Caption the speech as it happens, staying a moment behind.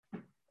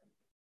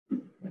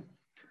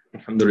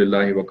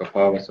الحمدللہ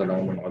وکفا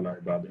وسلام علی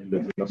عبادہ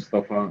الذین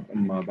اصطفیٰ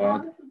اما بعد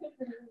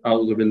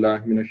اعوذ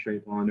باللہ من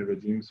الشیطان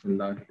الرجیم بسم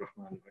اللہ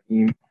الرحمن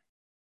الرحیم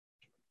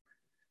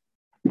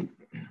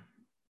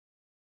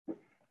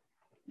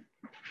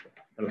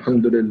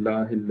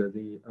الحمدللہ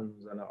الذی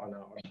انزل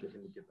علی عبدہ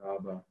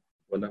الکتاب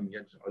ولم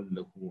یجعل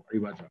له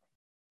عوجا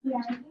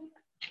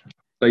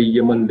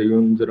قیما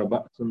لینذر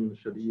بأسا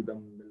شدیدا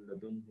من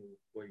لدنہ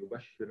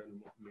ویبشر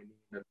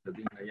المؤمنین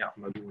الذین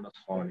یعملون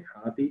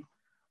الصالحات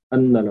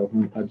ان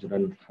لهم اجرا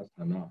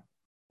حسنا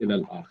الى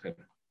الاخر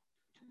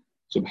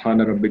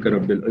سبحان ربک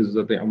رب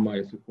العزت عما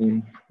یصفون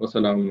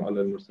وسلام علی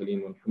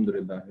المرسلین والحمد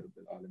للہ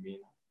رب العالمین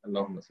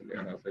اللهم صل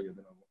علی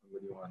سیدنا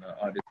محمد وعلی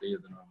آل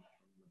سیدنا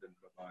محمد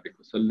وبارک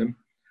وسلم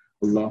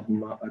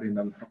اللهم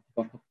ارنا الحق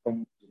حقا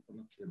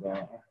وارزقنا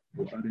اتباعه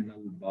وارنا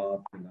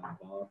الباطل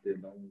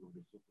باطلا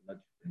وارزقنا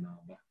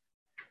اجتنابه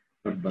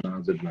ربنا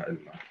زدنا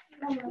علما.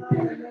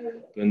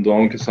 تو ان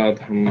دعاؤں کے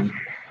ساتھ ہم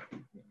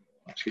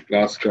آج کی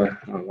کلاس کا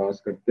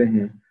آغاز کرتے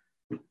ہیں.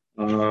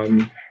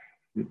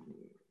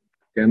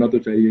 کہنا تو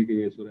چاہیے کہ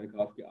یہ سورہ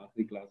کہف کی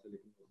آخری کلاس ہے،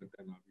 لیکن ہو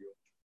سکتا ہے نہ بھی ہو.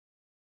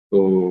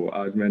 تو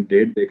آج میں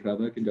ڈیٹ دیکھ رہا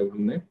تھا کہ جب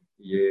ہم نے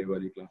یہ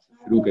والی کلاس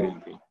شروع کری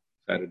تھی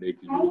سیٹرڈے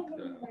کی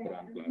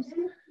قرآن کلاس،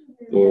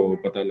 تو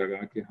پتہ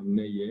لگا کہ ہم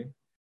نے یہ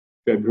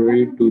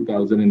فیبروری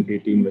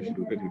 2018 میں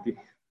شروع کری تھی.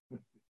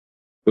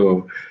 تو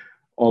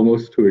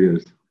آلموسٹ 2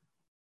 ایئرس.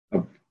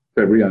 اب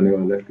فیبروری آنے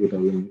والا ہے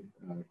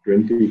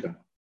 2020 کا،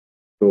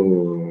 تو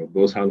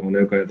 2 سال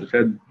ہونے کا ہے. تو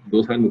شاید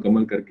 2 سال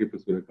مکمل کر کے پھر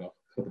سورہ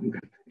کہف ختم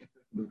کرتے ہیں،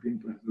 2-3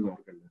 کلاسز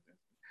اور کر لیتے ہیں.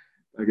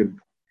 تاکہ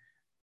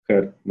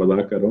خیر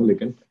مذاق کر رہا ہوں،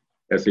 لیکن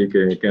ایسے ہی کہ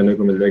کہنے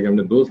کو مل جائے کہ ہم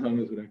نے 2 سال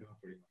میں سورہ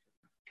کہف پڑھی.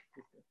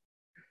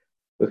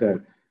 تو خیر،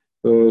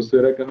 تو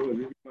سورہ کہف ابھی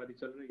بھی ہماری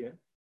چل رہی ہے.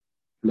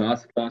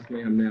 لاسٹ کلاس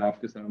میں ہم نے آپ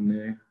کے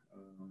سامنے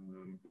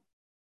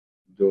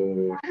جو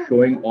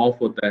شوئنگ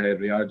آف ہوتا ہے،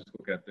 ریا جس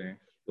کو کہتے ہیں،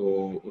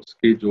 تو اس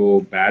کے جو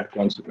بیڈ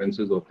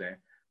کانسیکوینسز ہوتے ہیں،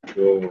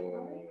 جو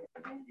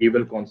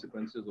ایول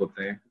کانسیکوینسز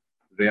ہوتے ہیں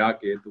ریا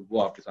کے، تو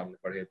وہ آپ کے سامنے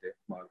پڑھے تھے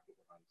معروف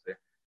قرآن سے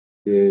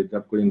کہ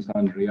جب کوئی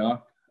انسان ریا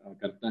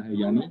کرتا ہے،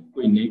 یعنی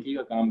کوئی نیکی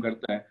کا کام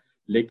کرتا ہے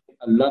لیکن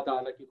اللہ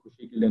تعالیٰ کی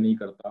خوشی کے لیے نہیں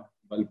کرتا،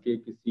 بلکہ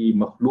کسی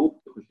مخلوق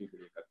کی خوشی کے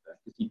لیے کرتا ہے،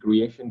 کسی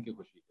کریشن کی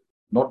خوشی کے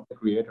لیے، not the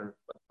creator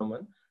but someone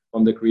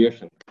from the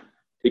creation.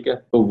 ٹھیک ہے،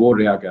 تو وہ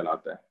ریا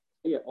کہلاتا ہے.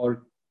 ٹھیک ہے، اور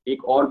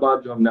ایک اور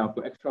بات جو ہم نے آپ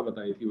کو ایکسٹرا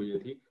بتائی تھی وہ یہ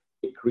تھی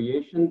کہ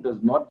creation does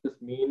not just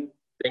mean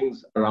things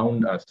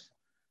around us,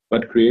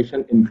 but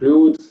creation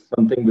includes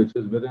something which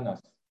is within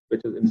us,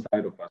 which is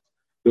inside of us,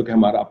 جو کہ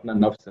ہمارا اپنا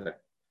نفس ہے.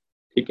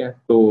 ٹھیک ہے،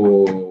 تو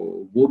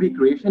وہ بھی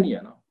کریشن ہی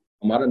ہے نا.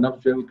 ہمارا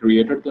نفس جو ہے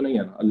کریٹر تو نہیں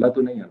ہے نا، اللہ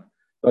تو نہیں ہے نا.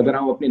 تو اگر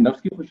ہم اپنی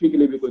نفس کی خوشی کے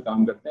لیے بھی کوئی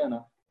کام کرتے ہیں نا،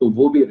 تو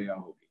وہ بھی ریا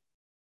ہوگی.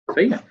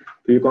 صحیح ہے.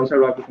 تو یہ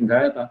کانسیپٹ آپ کو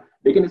سمجھایا تھا،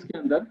 لیکن اس کے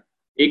اندر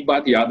ایک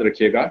بات یاد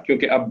رکھیے گا،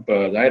 کیونکہ اب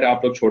ظاہر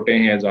آپ لوگ چھوٹے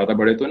ہیں، زیادہ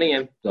بڑے تو نہیں ہیں،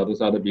 زیادہ سے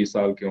زیادہ 20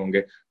 سال کے ہوں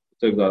گے،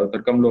 زیادہ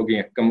تر کم لوگ ہی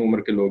ہیں، کم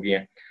عمر کے لوگ ہی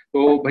ہیں.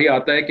 تو بھائی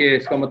آتا ہے کہ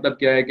اس کا مطلب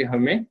کیا ہے کہ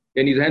ہمیں،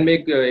 یعنی ذہن میں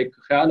ایک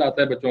خیال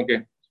آتا ہے بچوں کے،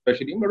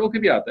 اسپیشلی بڑوں کے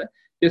بھی آتا ہے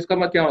کہ اس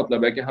کا کیا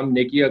مطلب ہے کہ ہم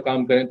نیکی کا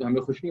کام کریں تو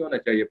ہمیں خوش نہیں ہونا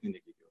چاہیے اپنی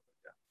نیکی کے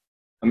اوپر، کیا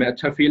ہمیں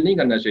اچھا فیل نہیں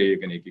کرنا چاہیے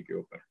کہ نیکی کے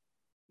اوپر؟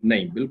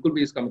 نہیں، بالکل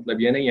بھی اس کا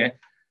مطلب یہ نہیں ہے.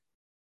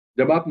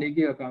 جب آپ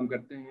نیکی کا کام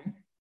کرتے ہیں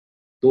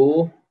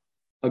تو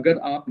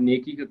اگر آپ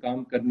نیکی کا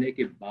کام کرنے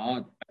کے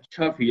بعد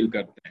اچھا فیل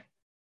کرتے ہیں،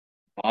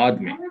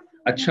 بعد میں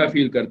اچھا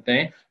فیل کرتے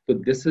ہیں، تو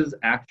this is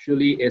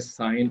actually a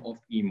sign of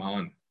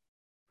ایمان.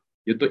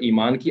 یہ تو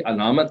ایمان کی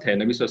علامت ہے.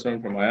 نبی صلی اللہ علیہ وسلم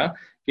نے فرمایا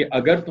کہ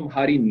اگر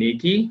تمہاری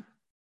نیکی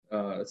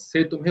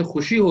سے تمہیں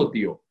خوشی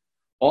ہوتی ہو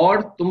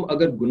اور تم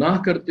اگر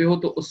گناہ کرتے ہو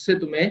تو اس سے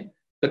تمہیں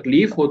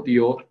تکلیف ہوتی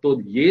ہو، تو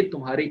یہ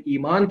تمہارے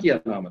ایمان کی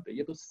علامت ہے،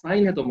 یہ تو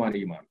سائن ہے تمہارے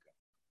ایمان کا.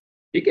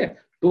 ٹھیک ہے،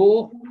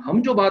 تو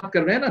ہم جو بات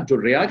کر رہے ہیں نا،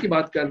 جو ریا کی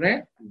بات کر رہے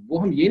ہیں،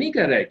 وہ ہم یہ نہیں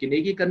کر رہے کہ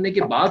نیکی کرنے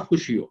کے بعد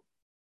خوشی ہو.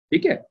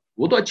 ٹھیک ہے،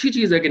 وہ تو اچھی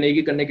چیز ہے کہ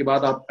نیکی کرنے کے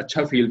بعد آپ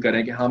اچھا فیل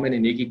کریں کہ ہاں میں نے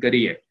نیکی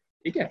کری ہے.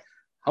 ٹھیک ہے،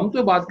 ہم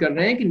تو بات کر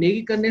رہے ہیں کہ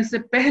نیکی کرنے سے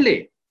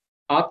پہلے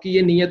آپ کی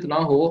یہ نیت نہ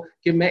ہو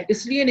کہ میں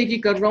اس لیے نیکی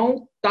کر رہا ہوں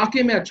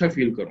تاکہ میں اچھا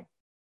فیل کروں.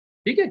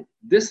 ٹھیک ہے،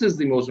 this is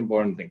the most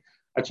important thing.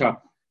 اچھا،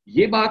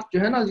 یہ بات جو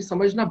ہے نا، یہ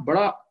سمجھنا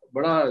بڑا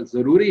بڑا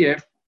ضروری ہے،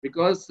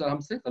 بیکاز ہم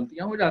سے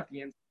غلطیاں ہو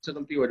جاتی ہیں، سے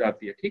غلطی ہو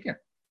جاتی ہے. ٹھیک ہے،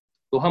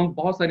 تو ہم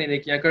بہت ساری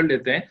نیکیاں کر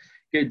لیتے ہیں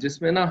کہ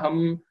جس میں نا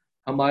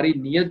ہماری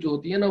نیت جو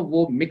ہوتی ہے نا،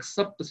 وہ مکس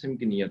اپ قسم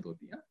کی نیت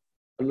ہوتی ہے.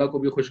 اللہ کو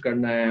بھی خوش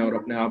کرنا ہے اور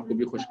اپنے آپ کو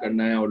بھی خوش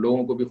کرنا ہے اور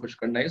لوگوں کو بھی خوش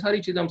کرنا ہے، یہ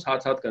ساری چیزیں ہم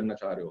ساتھ ساتھ کرنا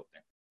چاہ رہے ہوتے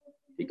ہیں.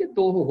 ٹھیک ہے،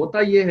 تو ہوتا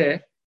یہ ہے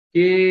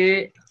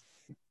کہ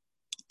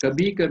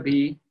کبھی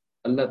کبھی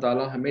اللہ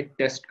تعالیٰ ہمیں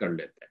ٹیسٹ کر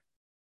لیتے ہیں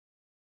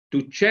ٹو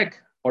چیک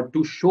اور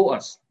to show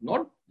us,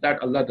 not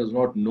that Allah does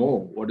not know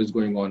what is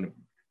going on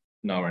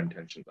in our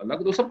intention. اللہ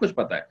کو تو سب کچھ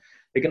پتا ہے،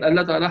 لیکن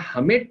اللہ تعالیٰ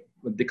ہمیں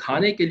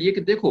دکھانے کے لیے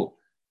کہ دیکھو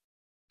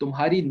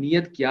تمہاری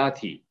نیت کیا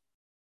تھی.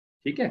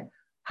 ٹھیک ہے،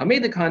 ہمیں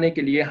دکھانے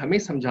کے لیے، ہمیں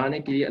سمجھانے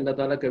کے لیے اللہ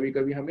تعالیٰ کبھی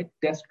کبھی ہمیں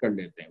ٹیسٹ کر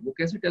لیتے ہیں. وہ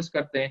کیسے ٹیسٹ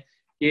کرتے ہیں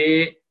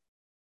کہ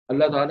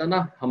اللہ تعالیٰ نا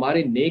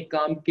ہمارے نیک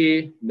کام کے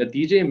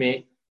نتیجے میں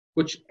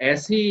کچھ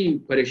ایسی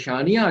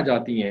پریشانیاں آ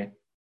جاتی ہیں،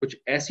 کچھ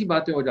ایسی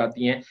باتیں ہو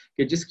جاتی ہیں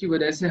کہ جس کی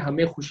وجہ سے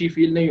ہمیں خوشی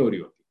فیل نہیں ہو رہی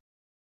ہوتی.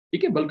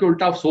 ٹھیک ہے, بلکہ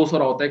الٹا افسوس ہو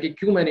رہا ہوتا ہے کہ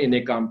کیوں میں نے یہ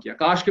نیک کام کیا,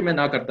 کاش کہ میں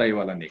نہ کرتا یہ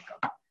والا نیک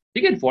کام.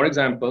 ٹھیک ہے, فار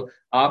ایگزامپل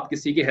آپ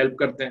کسی کی ہیلپ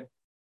کرتے ہیں,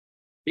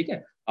 ٹھیک ہے,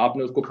 آپ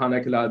نے اس کو کھانا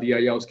کھلا دیا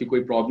یا اس کی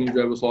کوئی پرابلم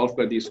جو ہے وہ سالو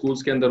کر دی.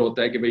 اسکولس کے اندر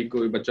ہوتا ہے کہ بھائی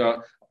کوئی بچہ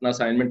اپنا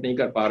اسائنمنٹ نہیں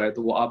کر پا رہا ہے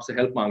تو وہ آپ سے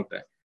ہیلپ مانگتا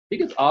ہے,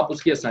 ٹھیک ہے, تو آپ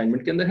اس کی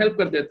اسائنمنٹ کے اندر ہیلپ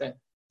کر دیتے ہیں,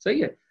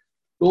 صحیح ہے.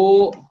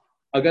 تو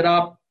اگر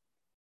آپ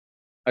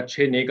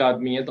اچھے نیک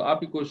آدمی ہیں تو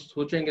آپ ہی کچھ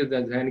سوچیں گے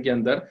ذہن کے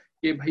اندر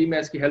کہ بھائی میں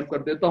اس کی ہیلپ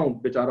کر دیتا ہوں,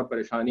 بیچارہ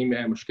پریشانی میں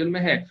ہے, مشکل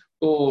میں ہے,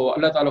 تو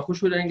اللہ تعالیٰ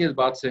خوش ہو جائیں گے اس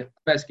بات سے,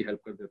 میں اس کی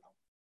ہیلپ کر دیتا ہوں,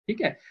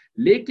 ٹھیک ہے.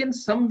 لیکن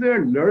somewhere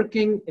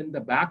lurking in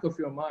the back of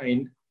your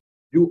mind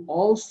you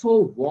also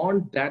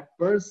want that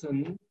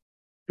person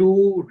to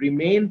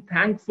remain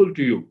thankful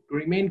to you, to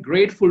remain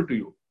grateful to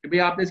you, کہ بھئی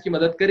آپ نے اس کی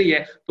مدد کری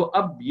ہے تو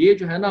اب یہ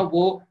جو ہے نا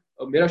وہ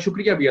میرا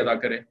شکریہ بھی ادا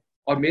کرے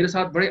اور میرے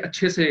ساتھ بڑے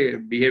اچھے سے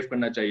بیہیو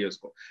کرنا چاہیے اس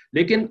کو.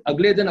 لیکن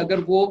اگلے دن اگر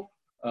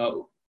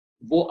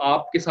وہ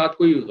آپ کے ساتھ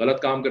کوئی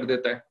غلط کام کر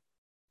دیتا ہے,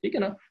 ٹھیک ہے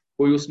نا,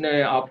 کوئی اس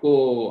نے آپ کو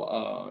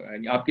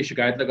یعنی آپ کی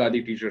شکایت لگا دی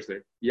ٹیچر سے,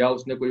 یا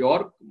اس نے کوئی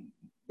اور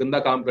گندا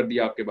کام کر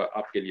دیا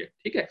آپ کے لیے,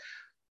 ٹھیک ہے,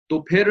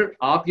 تو پھر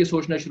آپ یہ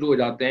سوچنا شروع ہو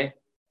جاتے ہیں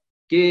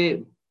کہ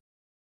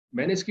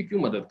میں نے اس کی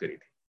کیوں مدد کری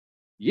تھی,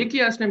 یہ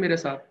کیا اس نے میرے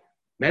ساتھ,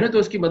 میں نے تو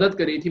اس کی مدد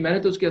کری تھی, میں نے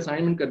تو اس کی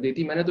اسائنمنٹ کر دی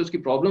تھی, میں نے تو اس کی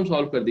پرابلم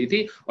سالو کر دی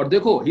تھی, اور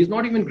دیکھو he is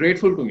not even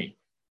grateful to me,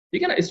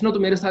 ٹھیک ہے نا, اس نے تو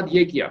میرے ساتھ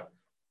یہ کیا.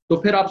 تو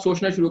پھر آپ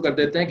سوچنا شروع کر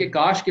دیتے ہیں کہ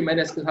کاش کہ میں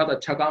نے اس کے ساتھ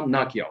اچھا کام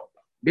نہ کیا ہوتا,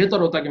 بہتر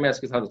ہوتا کہ میں اس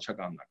کے ساتھ اچھا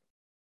کام نہ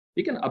کرتا,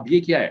 ٹھیک ہے نا. اب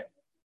یہ کیا ہے,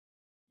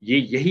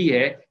 یہی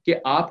ہے کہ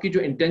آپ کی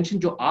جو انٹینشن,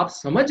 جو آپ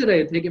سمجھ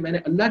رہے تھے کہ میں نے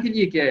اللہ کے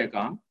لیے کیا ہے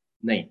کام,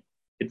 نہیں,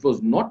 it was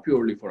not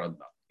purely for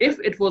Allah.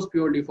 If it was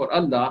purely for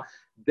Allah,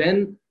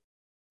 then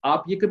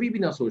آپ یہ کبھی بھی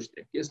نہ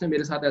سوچتے کہ اس نے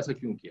میرے ساتھ ایسا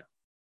کیوں کیا,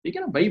 ٹھیک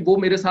ہے نا. بھائی وہ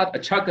میرے ساتھ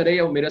اچھا کرے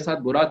یا وہ میرے ساتھ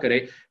برا کرے,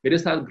 میرے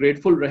ساتھ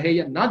گریٹفل رہے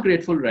یا نہ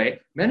گریٹفل رہے,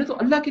 میں نے تو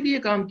اللہ کے لیے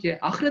کام کیا ہے,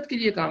 آخرت کے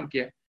لیے کام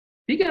کیا ہے,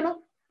 ٹھیک ہے نا.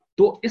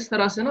 تو اس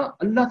طرح سے نا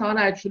اللہ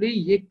تعالیٰ ایکچولی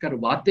یہ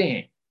کرواتے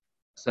ہیں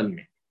اصل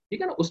میں,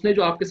 ٹھیک ہے نا. اس نے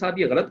جو آپ کے ساتھ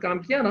یہ غلط کام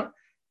کیا نا,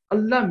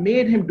 اللہ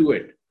made him do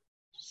it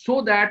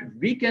so that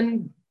we can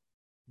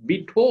be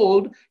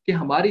told کہ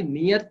ہماری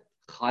نیت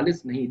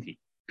خالص نہیں تھی,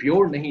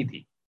 پیور نہیں تھی,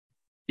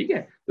 ٹھیک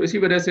ہے. تو اسی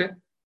وجہ سے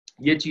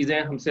یہ چیزیں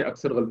ہم سے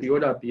اکثر غلطی ہو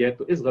جاتی ہے.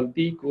 تو اس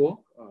غلطی کو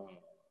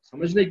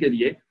سمجھنے کے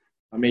لیے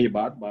ہمیں یہ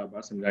بات بار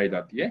بار سمجھائی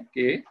جاتی ہے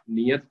کہ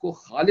نیت کو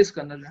خالص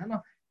کرنا جو ہے نا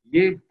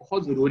یہ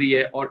بہت ضروری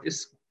ہے, اور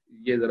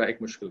یہ ذرا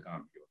ایک مشکل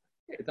کام بھی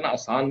ہوتا ہے, اتنا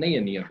آسان نہیں ہے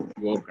نیت کو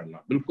پیور کرنا,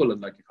 بالکل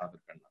اللہ کی خاطر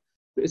کرنا.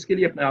 تو اس کے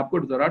لیے اپنے آپ کو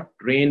ذرا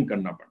ٹرین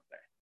کرنا پڑتا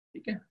ہے,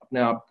 ٹھیک ہے, اپنے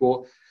آپ کو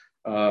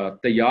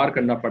تیار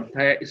کرنا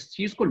پڑتا ہے, اس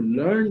چیز کو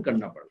لرن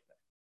کرنا پڑتا ہے,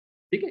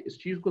 ٹھیک ہے, اس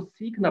چیز کو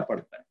سیکھنا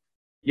پڑتا ہے.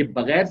 یہ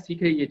بغیر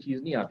سیکھے یہ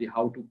چیز نہیں آتی,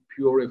 how to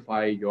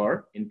purify your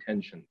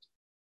intention,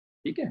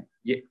 ٹھیک ہے,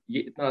 یہ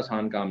اتنا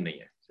آسان کام نہیں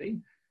ہے, صحیح.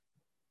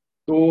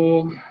 تو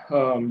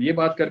یہ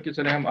بات کر کے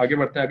چلیں ہم آگے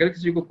بڑھتے ہیں. اگر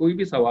کسی کو کوئی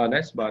بھی سوال ہے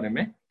اس بارے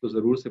میں تو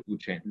ضرور سے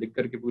پوچھیں, لکھ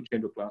کر کے پوچھیں,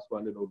 جو کلاس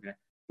والے لوگ ہیں,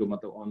 جو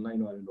مطلب آن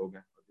لائن والے لوگ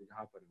ہیں, اور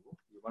جہاں پر وہ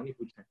زبانی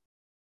پوچھیں,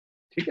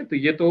 ٹھیک ہے. تو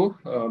یہ تو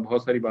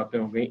بہت ساری باتیں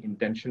ہو گئیں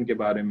انٹینشن کے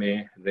بارے میں,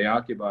 ریا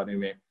کے بارے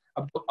میں.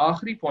 اب تو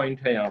آخری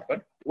پوائنٹ ہے یہاں پر,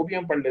 وہ بھی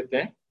ہم پڑھ لیتے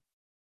ہیں,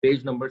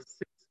 پیج نمبر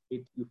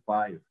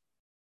 685,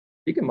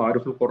 ٹھیک ہے,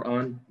 معارف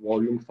القرآن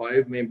والیوم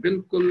 5 میں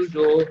بالکل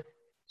جو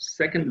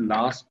سیکنڈ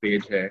لاسٹ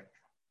پیج ہے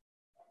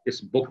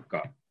اس بک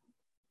کا,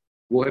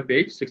 وہ ہے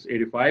پیج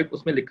 685.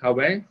 اس میں لکھا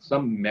ہوا ہے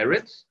some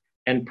merits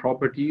and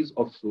properties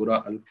of سورہ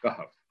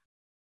الکہف,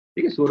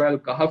 ٹھیک ہے, سورہ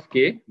الکہف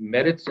کے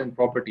merits and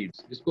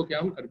properties, جس کو کیا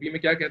ہم عربی میں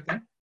کیا کہتے ہیں,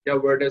 کیا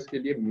ورڈ ہے اس کے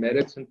لیے,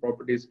 merits and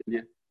properties کے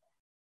لیے,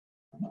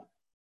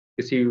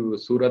 کسی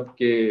سورت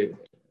کے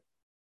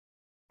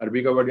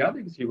عربی کا ورڈ یاد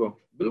ہے کسی کو؟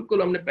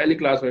 بالکل ہم نے پہلی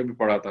کلاس میں بھی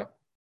پڑھا تھا,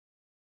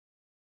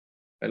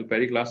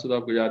 پہلی کلاس سے تو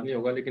آپ کو یاد نہیں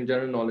ہوگا, لیکن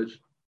جنرل نالج,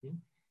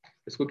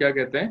 اس کو کیا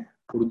کہتے ہیں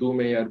اردو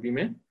میں یا عربی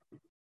میں,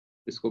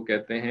 اس کو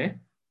کہتے ہیں,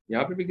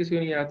 یہاں پہ بھی کسی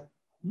کو نہیں یاد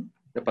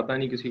یا پتہ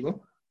نہیں کسی کو,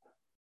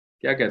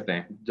 کیا کہتے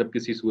ہیں جب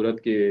کسی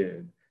صورت کے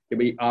کہ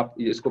بھئی آپ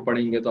اس کو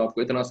پڑھیں گے تو آپ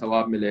کو اتنا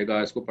ثواب ملے گا,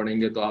 اس کو پڑھیں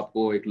گے تو آپ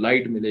کو ایک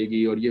لائٹ ملے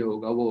گی, اور یہ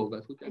ہوگا وہ ہوگا,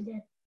 اس کو کیا کہتے ہیں,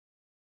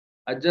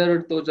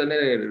 اجر تو چلے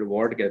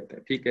ریوارڈ کہتے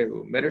ہیں, ٹھیک ہے,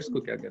 وہ میرٹس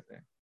کو کیا کہتے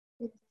ہیں,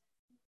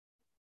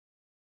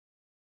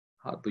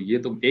 ہاں. تو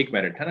یہ تو ایک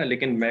میرٹ ہے نا,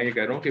 لیکن میں یہ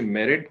کہہ رہا ہوں کہ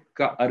میرٹ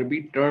کا عربی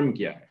ٹرم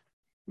کیا ہے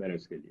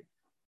میرٹس کے لیے,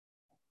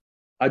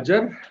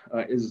 اجر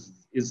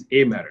از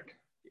اے میرٹ,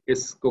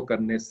 اس کو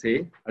کرنے سے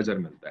اجر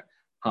ملتا ہے.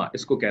 ہاں,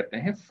 اس کو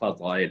کہتے ہیں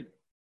فضائل,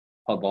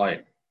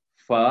 فضائل,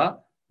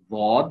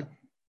 فضاد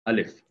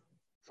الف,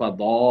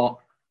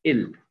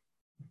 فضائل,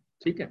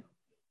 ٹھیک ہے,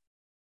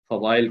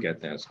 فضائل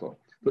کہتے ہیں اس کو.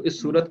 تو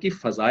اس صورت کی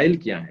فضائل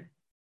کیا ہیں,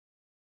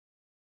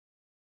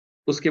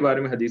 اس کے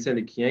بارے میں حدیثیں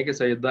لکھی ہیں کہ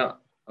سیدہ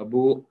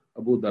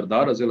ابو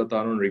دردار رضی اللہ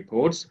تعالیٰ عنہ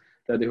reports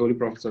that the Holy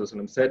Prophet صلی اللہ علیہ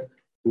وسلم said,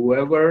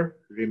 whoever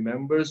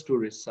remembers to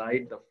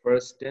recite the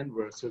first 10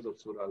 verses of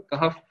Surah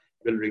Al-Kahf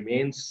will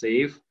remain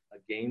safe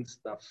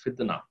against the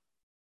fitna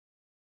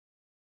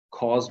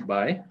caused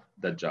by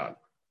Dajjal.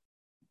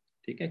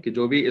 ٹھیک ہے, کہ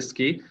جو بھی اس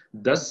کی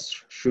 10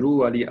 شروع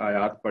والی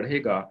آیات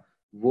پڑھے گا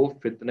وہ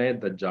فتنہ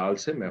دجال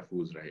سے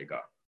محفوظ رہے گا,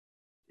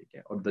 ٹھیک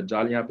ہے. اور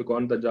دجال یہاں پہ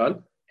کون دجال,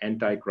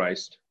 اینٹائی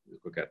کرائسٹ,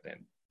 جس کو کہتے ہیں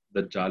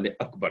دجال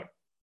اکبر،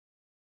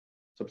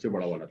 سب سے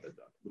بڑا والا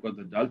دجال، بیکاز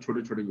دجال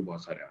چھوٹے چھوٹے بھی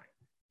بہت سارے آئے ہیں،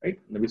 رائٹ.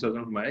 نبی صلی اللہ علیہ وسلم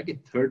نے فرمایا کہ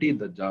 30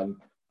 دجال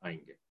آئیں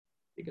گے،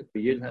 ٹھیک ہے. تو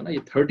یہ جو ہے نا یہ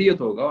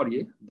 30th ہوگا اور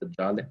یہ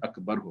دجال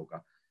اکبر ہوگا.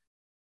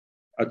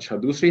 اچھا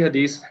دوسری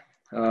حدیث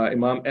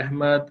امام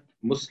احمد،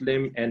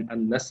 مسلم اینڈ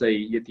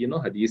النسائی، یہ تینوں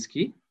حدیث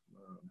کی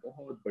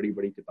بہت بڑی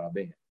بڑی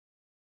کتابیں ہیں.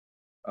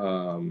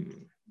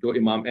 جو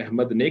امام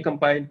احمد نے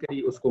کمپائل کری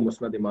اس کو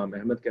مسند امام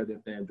احمد کہہ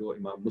دیتے ہیں، جو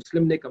امام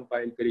مسلم نے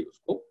کمپائل کری اس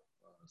کو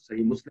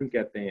صحیح مسلم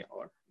کہتے ہیں،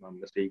 اور امام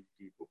نسائی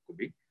کی بک کو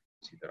بھی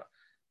اسی طرح.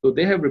 So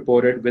they have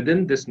reported within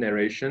this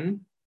narration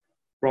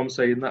from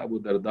Sayyidina Abu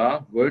Darda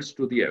words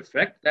to the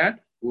effect that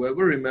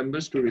whoever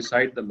remembers to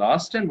recite the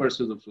last 10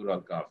 verses of Surah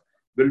Kahf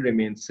will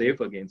remain safe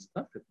against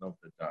the fitna of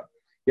Dajjal.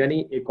 یعنی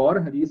ایک اور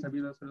حدیث نبی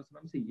صلی اللہ علیہ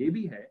وسلم سے یہ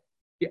بھی ہے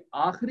کہ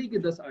آخری کی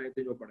 10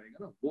 آیتیں جو پڑھے گا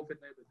نا وہ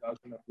فتنہ دجال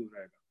سے محفوظ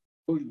رہے گا.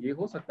 تو یہ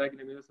ہو سکتا ہے کہ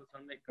نبی صلی اللہ علیہ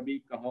وسلم نے کبھی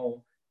کہا ہو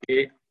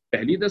کہ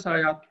پہلی 10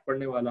 آیات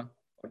پڑھنے والا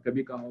اور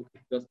کبھی کہا ہو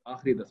کہ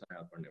آخری 10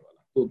 آیات پڑھنے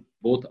والا. تو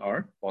both are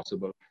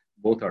possible,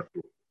 both are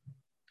true.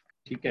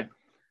 ٹھیک ہے.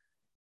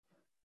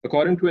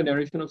 According to a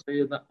narration of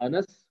Sayyidina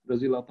Anas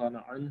Razillahu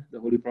Ta'ala anhu, the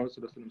Holy Prophet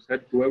Sallallahu Alaihi Wasallam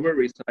said, whoever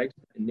recites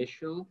the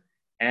initial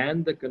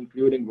and the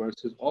concluding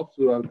verses of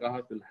Surah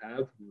Kahf will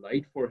have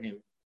light for him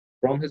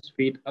from his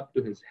feet up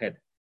to his head,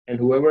 and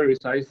whoever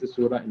recites the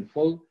surah in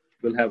full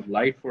will have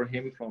light for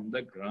him from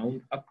the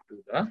ground up to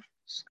the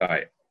sky.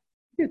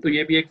 تو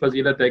یہ بھی ایک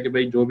فضیلت ہے کہ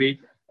بھئی جو بھی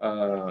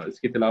اس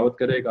کی تلاوت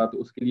کرے گا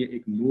تو اس کے لیے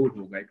ایک نور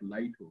ہوگا، ایک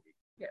لائٹ ہوگی.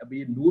 ابھی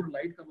یہ نور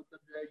لائٹ کا مطلب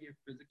جو ہے یہ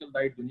فزیکل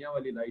لائٹ، دنیا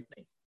والی لائٹ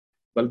نہیں،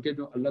 بلکہ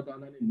جو اللہ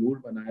تعالیٰ نے نور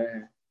بنایا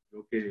ہے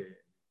جو کہ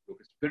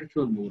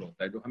اسپرچل نور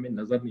ہوتا ہے، جو ہمیں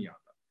نظر نہیں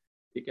آتا،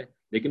 ٹھیک ہے،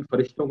 لیکن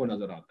فرشتوں کو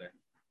نظر آتا ہے.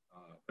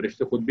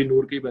 فرشتے خود بھی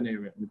نور کے ہی بنے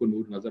ہوئے ہیں، ان کو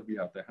نور نظر بھی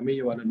آتا ہے. ہمیں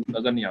یہ والا نور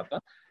نظر نہیں آتا،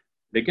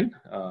 لیکن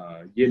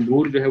یہ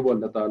نور جو ہے وہ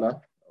اللہ تعالیٰ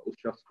اس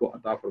شخص کو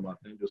عطا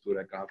فرماتے ہیں جو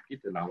سورہ کہف کی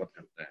تلاوت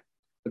کرتا ہے.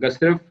 اگر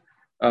صرف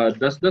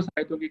 10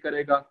 آیتوں کی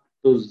کرے گا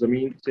تو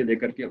زمین سے لے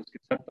کر کے اس کے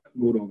سر تک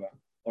نور ہوگا،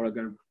 اور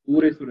اگر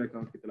پورے سورہ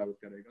کہف کی تلاوت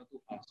کرے گا تو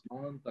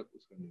آسمان تک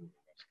اس کا نور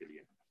ہوگا اس کے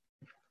لیے.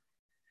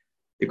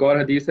 ایک اور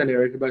حدیث ہے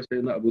narrated by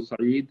Sayyidina Abu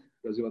Sa'id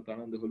رضی اللہ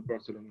عنہ, the Holy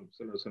Prophet صلی اللہ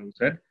علیہ وسلم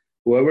said,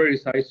 whoever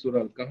recites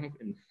Surah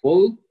Kahf in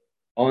full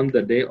on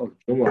the day of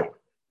Jummah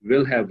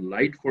will have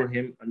light for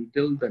him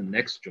until the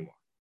next Jummah.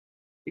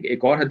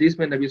 ایک اور حدیث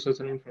میں نبی صلی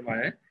اللہ علیہ وسلم نے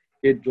فرمایا ہے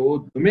کہ جو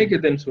جمعے کے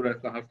دن سورہ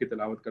کہف کی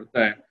تلاوت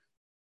کرتا ہے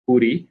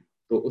پوری،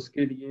 تو اس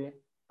کے لیے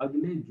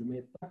اگلے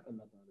جمعے تک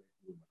اللہ تعالیٰ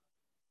نور بنا،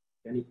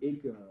 یعنی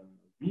ایک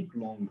ویک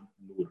لانگ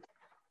نور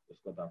اس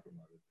کو عطا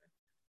فرما دیتا ہے.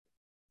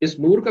 اس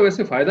نور کا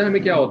ویسے فائدہ ہمیں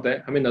کیا ہوتا ہے؟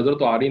 ہمیں نظر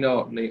تو آ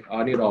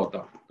نہیں رہا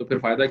ہوتا، تو پھر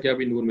فائدہ کیا؟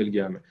 بھی نور مل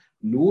گیا ہمیں.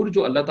 نور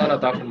جو اللہ تعالیٰ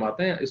عطا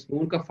فرماتے ہیں، اس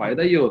نور کا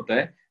فائدہ یہ ہوتا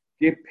ہے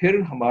کہ پھر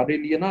ہمارے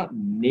لیے نا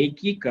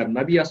نیکی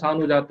کرنا بھی آسان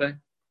ہو جاتا ہے،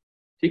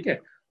 ٹھیک ہے،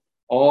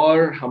 اور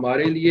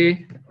ہمارے لیے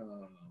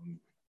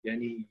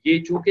یعنی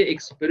یہ چونکہ ایک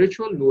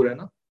اسپرچل نور ہے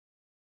نا،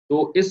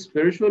 تو اس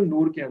اسپرچل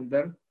نور کے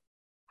اندر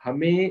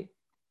ہمیں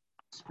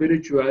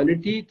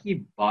اسپرچویلٹی کی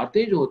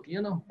باتیں جو ہوتی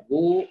ہیں نا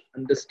وہ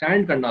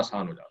انڈرسٹینڈ کرنا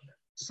آسان ہو جاتا ہے،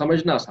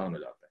 سمجھنا آسان ہو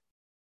جاتا ہے،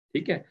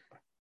 ٹھیک ہے.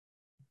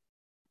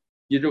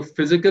 یہ جو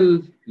فزیکل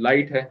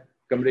لائٹ ہے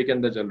کمرے کے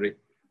اندر چل رہی،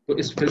 تو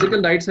اس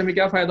فزیکل لائٹ سے ہمیں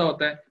کیا فائدہ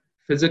ہوتا ہے؟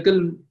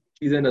 فزیکل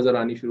چیزیں نظر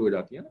آنی شروع ہو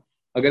جاتی ہیں نا.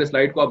 اگر اس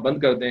لائٹ کو آپ بند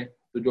کر دیں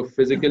تو جو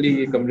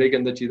فزیکلی کمرے کے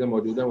اندر چیزیں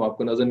موجود ہیں وہ آپ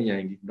کو نظر نہیں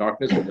آئیں گی،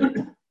 ڈارکنیس ہو جائے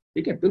گی،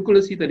 ٹھیک ہے. بالکل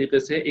اسی طریقے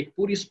سے ایک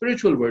پوری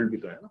اسپرچل ورلڈ بھی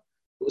تو ہے نا،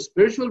 تو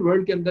اسپرچل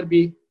ورلڈ کے اندر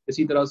بھی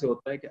اسی طرح سے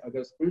ہوتا ہے کہ اگر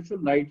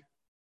اسپرچل لائٹ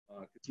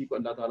کسی کو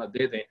اللہ تعالیٰ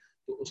دے دیں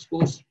تو اس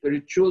کو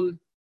اسپرچل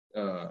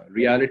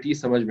ریالٹی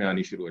سمجھ میں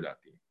آنی شروع ہو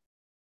جاتی ہے،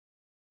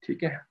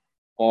 ٹھیک ہے.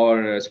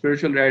 اور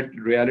اسپرچل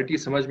ریالٹی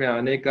سمجھ میں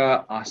آنے کا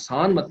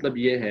آسان مطلب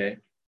یہ ہے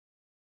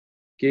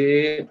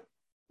کہ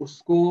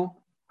اس کو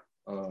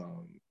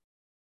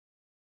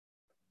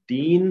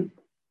دین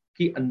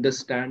کی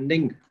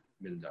انڈرسٹینڈنگ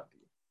مل جاتی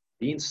ہے،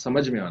 دین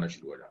سمجھ میں آنا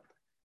شروع ہو جاتا ہے،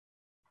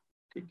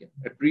 ٹھیک ہے.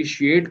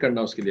 اپریشیٹ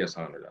کرنا اس کے لیے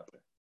آسان ہو جاتا ہے.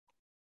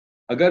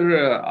 اگر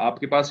آپ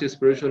کے پاس یہ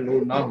اسپرچل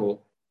نور نہ ہو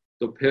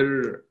تو پھر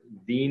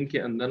دین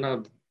کے اندر نا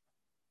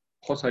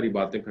بہت ساری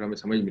باتیں پھر ہمیں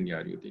سمجھ میں نہیں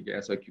آ رہی ہوتی کہ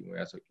ایسا کیوں ہے،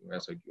 ایسا کیوں ہے،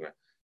 ایسا کیوں ہے،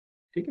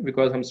 ٹھیک ہے.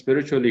 بیکاز ہم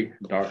اسپرچولی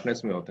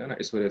ڈارکنیس میں ہوتے ہیں نا،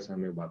 اس وجہ سے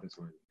ہمیں باتیں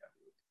سمجھ نہیں آ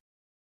رہی ہوتی.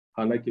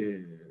 حالانکہ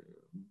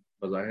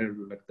بظاہر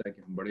لگتا ہے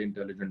کہ ہم بڑے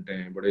انٹیلیجنٹ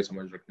ہیں، بڑے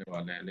سمجھ رکھنے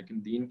والے ہیں،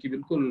 لیکن دین کی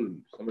بالکل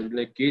سمجھ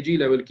لیں KG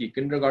لیول کی،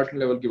 کنڈر گارٹن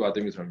لیول کی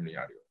باتیں بھی سمجھ نہیں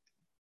آ رہی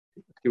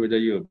ہوتی. اس کی وجہ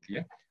یہ ہوتی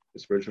ہے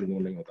اسپرچل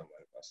نور نہیں ہوتا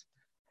ہمارے پاس.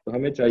 تو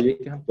ہمیں چاہیے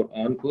کہ ہم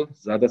قرآن کو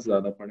زیادہ سے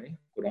زیادہ پڑھیں.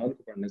 قرآن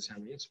کو پڑھنے سے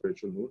ہمیں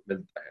اسپرچل نور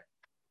ملتا ہے.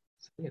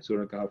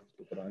 سورہ کہف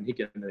تو قرآن ہی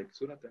کے اندر ایک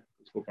سورت ہے،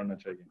 اس کو پڑھنا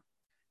چاہیے.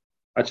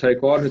 اچھا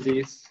ایک اور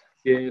حدیث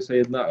کہ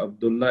سیدنا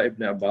عبداللہ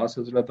ابن عباس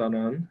رضی اللہ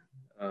تعالیٰ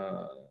عنہ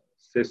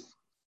سے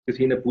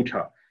کسی نے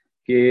پوچھا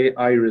کہ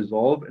I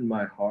resolve in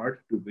my heart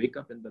to wake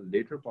up in the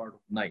later part of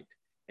night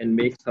and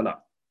make salah,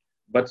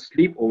 but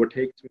sleep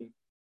overtakes me.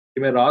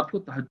 کہ میں رات کو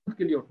تہجد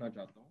کے لیے اٹھنا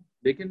چاہتا ہوں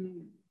لیکن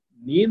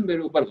نیند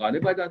میرے اوپر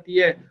غالب آ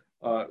جاتی ہے،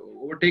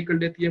 اوورٹیک کر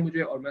لیتی ہے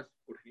مجھے اور میں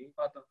اٹھ نہیں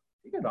پاتا.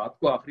 ٹھیک ہے، رات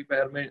کو آخری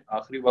پہر میں،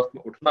 آخری وقت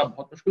میں اٹھنا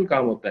بہت مشکل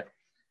کام ہوتا ہے.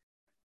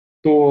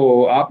 तो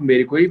आप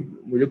मेरे को ही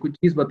मुझे कुछ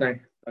चीज बताएं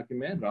ताकि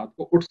मैं रात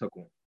को उठ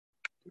सकूं.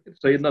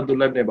 Sayyidina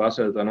Abdullah ibn Abbas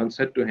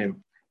said to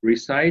him,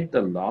 recite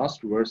the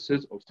last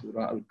verses of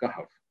Surah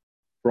Al-Kahf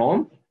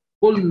from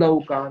قُلْ لَوْ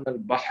كَانَ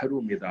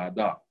الْبَحْرُ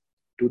مِدَادًا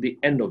to the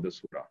end of the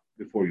surah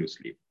before you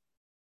sleep.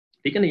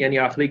 ٹھیک ہے نا, یعنی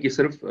آخری کی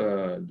صرف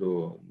جو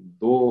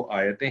 2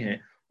 آیتیں ہیں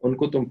ان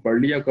کو تم پڑھ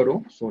لیا کرو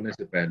سونے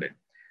سے پہلے.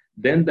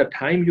 Then the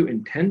time you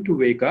intend to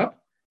wake up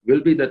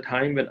will be the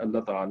time when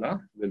Allah Ta'ala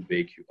will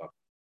wake you up.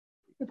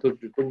 تو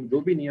تم جو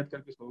بھی نیت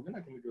کر کے سو گے نا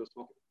کہ مجھے اس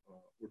وقت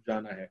اٹھ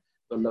جانا ہے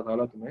تو اللہ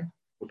تعالیٰ تمہیں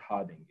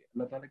اٹھا دیں گے.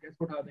 اللہ تعالیٰ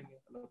کیسے اٹھا دیں گے؟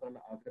 اللہ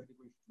تعالیٰ آ کر کے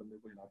کوئی بندے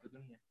کو ہلاتے تو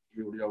نہیں ہے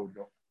کہ اٹھ جاؤ اٹھ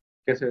جاؤ.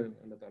 کیسے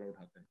اللہ تعالیٰ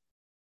اٹھاتے ہیں؟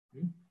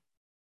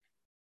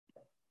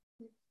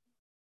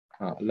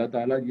 ہاں, اللہ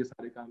تعالیٰ یہ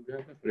سارے کام جو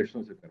ہے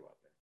فرشتوں سے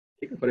کرواتے ہیں.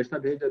 ٹھیک ہے, فرشتہ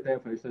بھیج دیتے ہیں,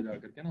 فرشتہ جا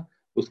کر کے نا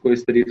اس کو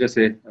اس طریقے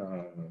سے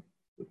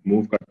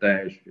موو کرتا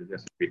ہے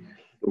جیسے بھی,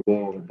 تو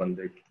وہ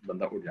بندہ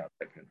اٹھ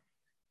جاتا ہے پھر.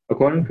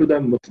 According to the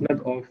Musnad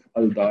of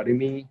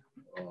Al-Darimi,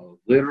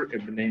 Zir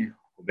ibn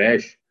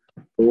Hubaysh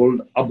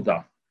told Abda,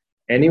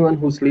 anyone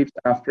who sleeps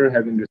after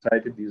having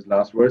recited these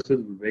last verses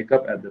will wake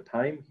up at the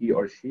time he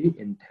or she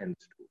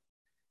intends to.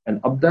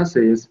 And Abda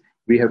says,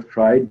 we have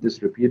tried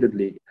this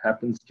repeatedly. It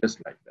happens just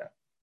like that.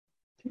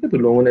 ٹھیک ہے, تو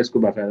لوگوں نے اس کو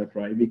باقاعدہ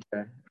try بھی کیا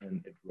ہے and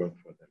it worked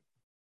for them.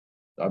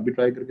 تو آپ بھی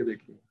ٹرائی کر کے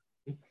دیکھیے.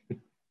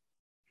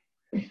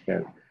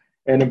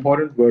 An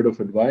important word of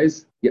advice,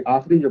 یہ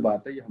آخری جو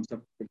بات ہے یہ ہم سب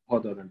کو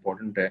بہت زیادہ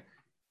امپورٹنٹ ہے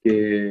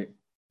کہ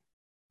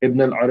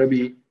ابن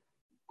العربی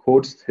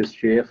quotes his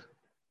sheikh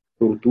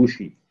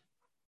Turtushi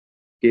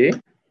کہ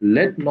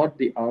let not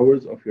the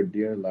hours of your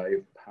dear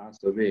life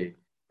pass away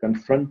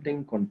confronting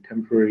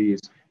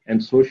contemporaries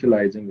and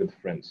socializing with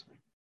friends.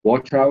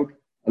 Watch out,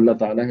 Allah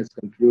Ta'ala has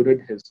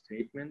concluded his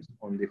statements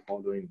on the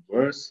following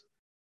verse,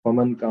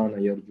 فَمَنْ كَانَ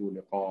يَرْجُو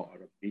لِقَاءَ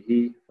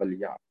رَبِّهِ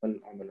فَلْيَعْمَلْ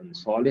عَمَلًا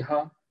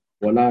صَالِحًا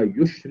وَلَا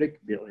يُشْرِكْ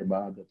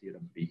بِعِبَادَةِ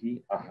رَبِّهِ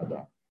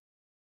أَحَدًا.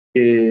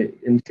 کہ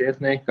ان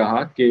شیخ نے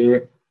کہا کہ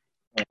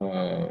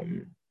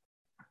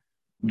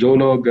جو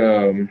لوگ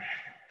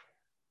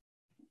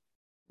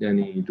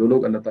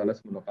اللہ تعالیٰ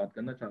سے ملاقات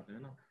کرنا چاہتے ہیں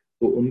نا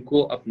تو ان کو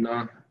اپنا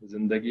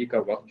زندگی کا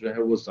وقت جو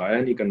ہے وہ ضائع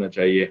نہیں کرنا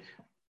چاہیے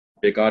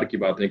بیکار کی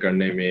باتیں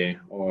کرنے میں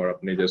اور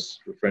اپنے جس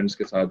فرینڈس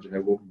کے ساتھ جو ہے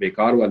وہ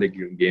بیکار والے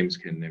گیمز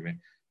کھیلنے میں.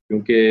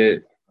 کیونکہ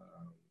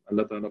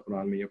اللہ تعالیٰ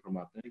قرآن میں یہ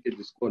فرماتے ہیں کہ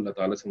جس کو اللہ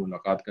تعالیٰ سے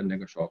ملاقات کرنے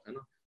کا شوق ہے نا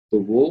تو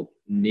وہ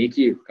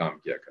نیکی کام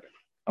کیا کرے,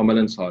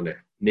 عملاً صالح,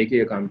 نیکی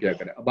کا کام کیا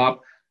کرے. اب آپ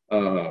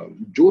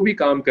جو بھی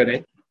کام کریں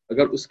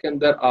اگر اس کے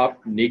اندر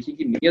آپ نیکی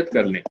کی نیت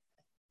کر لیں,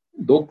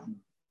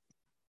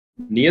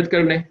 نیت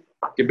کر لیں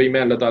کہ بھئی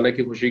میں اللہ تعالیٰ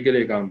کی خوشی کے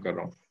لیے کام کر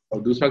رہا ہوں,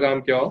 اور دوسرا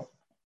کام کیا ہو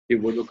کہ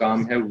وہ جو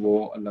کام ہے وہ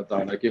اللہ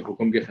تعالیٰ کے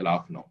حکم کے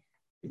خلاف نہ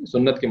ہو,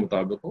 سنت کے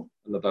مطابق ہو,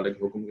 اللہ تعالیٰ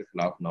کے حکم کے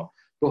خلاف نہ ہو,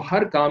 تو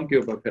ہر کام کے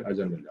اوپر پھر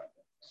اجر مل جاتا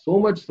ہے. سو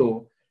مچ سو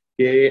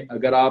کہ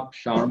اگر آپ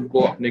شام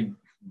کو اپنے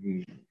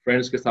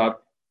فرینڈس کے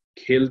ساتھ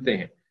کھیلتے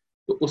ہیں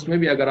تو اس میں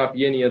بھی اگر آپ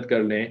یہ نیت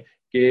کر لیں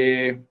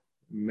کہ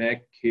میں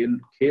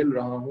کھیل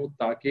رہا ہوں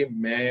تاکہ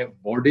میں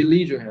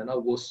باڈیلی جو ہے نا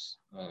وہ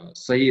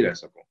صحیح رہ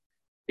سکوں,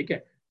 ٹھیک ہے,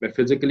 میں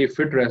فزیکلی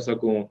فٹ رہ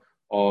سکوں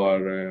اور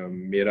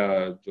میرا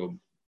جو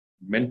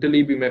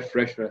مینٹلی بھی میں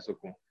فریش رہ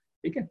سکوں,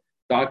 ٹھیک ہے,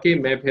 تاکہ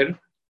میں پھر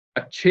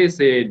اچھے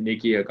سے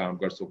نیکی کا کام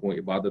کر سکوں,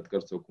 عبادت کر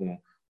سکوں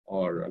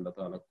اور اللہ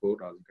تعالیٰ کو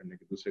راضی کرنے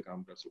کے دوسرے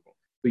کام کر سکوں.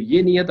 تو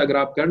یہ نیت اگر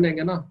آپ کر لیں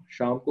گے نا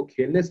شام کو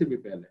کھیلنے سے بھی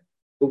پہلے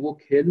تو وہ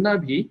کھیلنا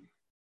بھی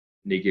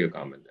نیکی کا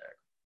کام بن جائے گا.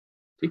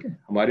 ٹھیک ہے,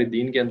 ہمارے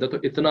دین کے اندر تو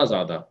اتنا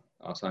زیادہ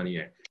آسانی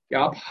ہے کہ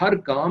آپ ہر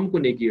کام کو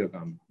نیکی کا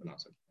کام بنا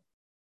سکتے ہیں.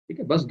 ٹھیک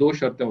ہے, بس 2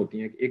 شرطیں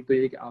ہوتی ہیں, ایک تو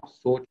یہ کہ آپ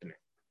سوچ لیں,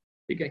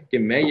 ٹھیک ہے, کہ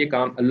میں یہ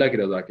کام اللہ کی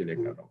رضا کے لیے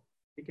کر رہا ہوں,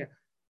 ٹھیک ہے,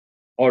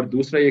 اور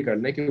دوسرا یہ کر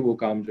لیں کہ وہ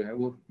کام جو ہے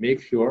وہ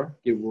میک شیور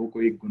کہ وہ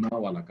کوئی گناہ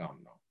والا کام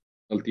نہ ہو,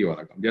 غلطی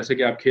والا کام. جیسے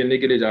کہ آپ کھیلنے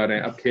کے لیے جا رہے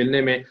ہیں, اب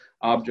کھیلنے میں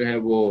آپ جو ہے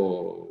وہ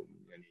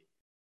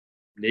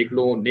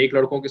یعنی نیک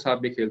لڑکوں کے ساتھ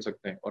بھی کھیل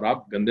سکتے ہیں اور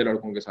آپ گندے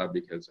لڑکوں کے ساتھ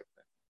بھی کھیل سکتے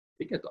ہیں.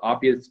 ٹھیک ہے, تو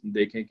آپ یہ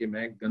دیکھیں کہ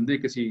میں گندے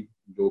کسی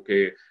جو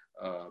کہ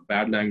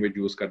بیڈ لینگویج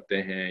یوز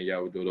کرتے ہیں یا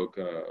جو لوگ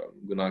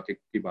گناہ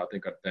کی باتیں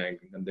کرتے ہیں,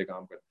 گندے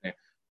کام کرتے ہیں,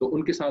 تو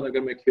ان کے ساتھ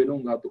اگر میں کھیلوں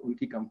گا تو ان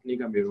کی کمپنی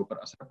کا میرے اوپر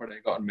اثر پڑے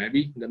گا اور میں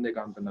بھی گندے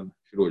کام کرنا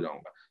شروع ہو جاؤں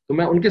گا. تو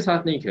میں ان کے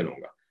ساتھ نہیں کھیلوں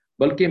گا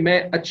بلکہ میں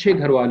اچھے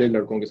گھر والے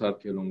لڑکوں کے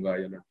ساتھ کھیلوں گا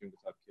یا لڑکیوں کے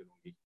ساتھ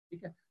کھیلوں گی,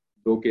 ٹھیک ہے,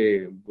 جو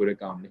کہ برے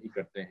کام نہیں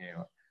کرتے ہیں.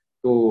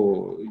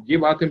 تو یہ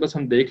باتیں بس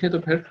ہم دیکھیں تو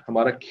پھر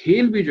ہمارا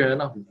کھیل بھی جو ہے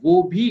نا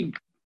وہ بھی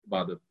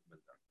عبادت بن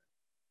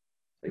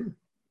جاتا ہے.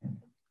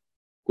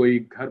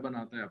 کوئی گھر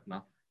بناتا ہے اپنا,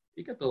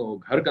 ٹھیک ہے, تو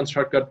گھر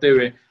کنسٹرکٹ کرتے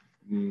ہوئے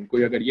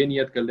کوئی اگر یہ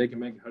نیت کر لے کہ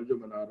میں گھر جو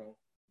بنا رہا ہوں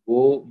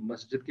وہ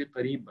مسجد کے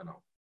قریب بناؤں,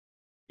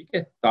 ٹھیک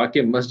ہے,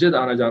 تاکہ مسجد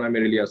آنا جانا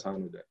میرے لیے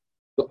آسان ہو جائے,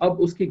 تو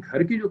اب اس کی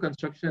گھر کی جو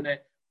کنسٹرکشن ہے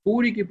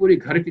پوری کی پوری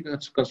گھر کی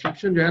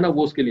کنسٹرکشن جو ہے نا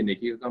وہ اس کے لیے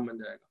نیکی کا کام بن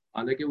جائے گا.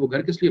 حالانکہ وہ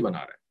گھر کس لیے بنا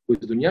رہا ہے,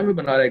 کوئی دنیا میں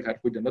بنا رہا ہے گھر,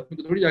 کوئی جنت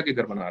میں تھوڑی جا کے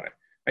گھر بنا رہا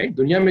ہے,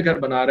 دنیا میں گھر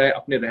بنا رہا ہے,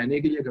 اپنے رہنے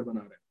کے لیے گھر بنا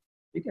رہا ہے,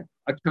 ٹھیک ہے,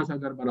 اچھا سا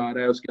گھر بنا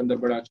رہا ہے, اس کے اندر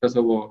بڑا اچھا سا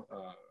وہ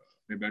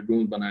بیڈ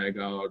روم بنائے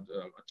گا اور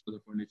اچھا سا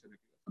فرنیچر رکھے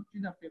گا, سب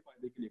چیز آپ کے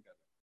فائدے کے لیے کر رہا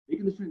ہے.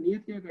 لیکن اس نے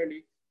نیت کیا کر لی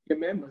کہ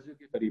میں مسجد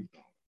کے قریب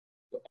جاؤں,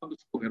 تو اب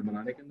اس کو گھر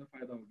بنانے کے اندر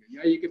فائدہ ہو گیا.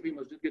 یا یہ کہ بھائی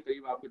مسجد کے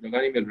قریب آپ کو جگہ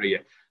نہیں مل رہی ہے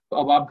تو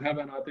اب آپ گھر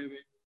بناتے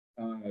ہوئے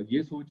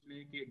یہ سوچ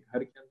لیں کہ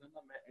گھر کے اندر نا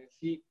میں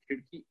ایسی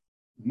کھڑکی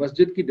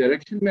مسجد کی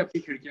ڈائریکشن میں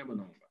اپنی کھڑکیاں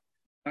بناؤں گا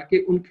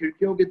تاکہ ان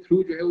کھڑکیوں کے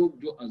تھرو جو ہے وہ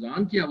جو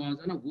اذان کی آواز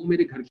ہے نا وہ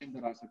میرے گھر کے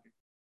اندر آ سکے.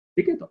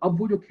 ٹھیک ہے, تو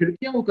اب وہ جو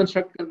کھڑکیاں وہ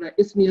کنسٹرکٹ کر رہا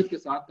ہے اس نیت کے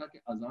ساتھ تاکہ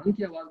اذان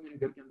کی آواز میرے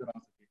گھر کے اندر آ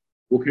سکے,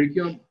 وہ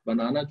کھڑکیاں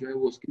بنانا جو ہے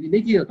وہ اس کے لیے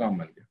نیکی کا کام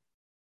بن گیا.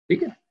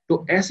 ٹھیک ہے,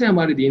 تو ایسے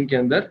ہمارے دین کے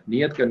اندر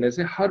نیت کرنے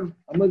سے ہر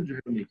عمل جو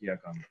ہے نیکی کا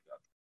کام بن جاتا ہے.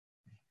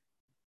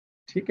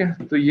 ٹھیک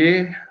ہے, تو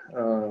یہ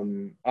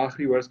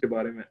آخری ورس کے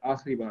بارے میں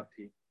آخری بات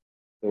تھی.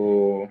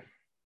 تو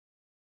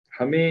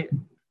ہمیں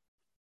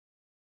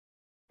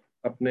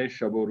اپنے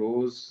شب و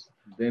روز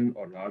دن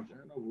اور رات جو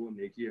ہے نا وہ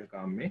نیکی کے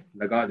کام میں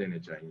لگا دینے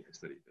چاہیے. اس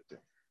طریقے سے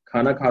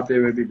کھانا کھاتے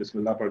ہوئے بھی بسم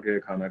اللہ پڑھ کے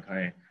کھانا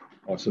کھائیں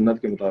اور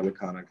سنت کے مطابق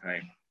کھانا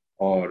کھائیں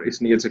اور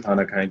اس نیت سے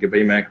کھانا کھائیں کہ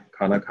بھئی میں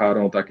کھانا کھا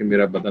رہا ہوں تاکہ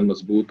میرا بدن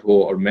مضبوط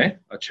ہو اور میں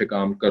اچھے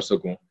کام کر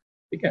سکوں.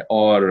 ٹھیک ہے,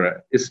 اور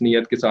اس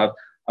نیت کے ساتھ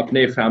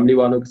اپنے فیملی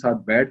والوں کے ساتھ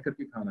بیٹھ کر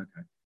کے کھانا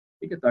کھائیں.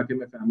 ٹھیک ہے, تاکہ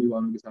میں فیملی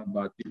والوں کے ساتھ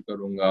بات چیت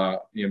کروں گا,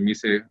 اپنی امی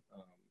سے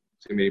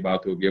میری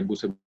بات ہوگی, ابو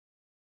سے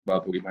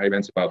بات ہوگی, بھائی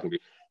بہن سے بات ہوگی.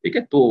 ٹھیک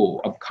ہے, تو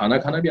اب کھانا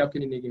کھانا بھی آپ کے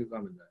لیے نیکی کا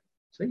کام بن جائے.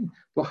 صحیح,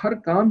 تو ہر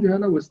کام جو ہے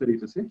نا وہ اس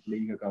طریقے سے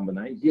نیکی کا کام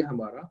بنائیں. یہ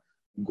ہمارا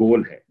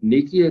گول ہے,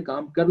 نیکی کا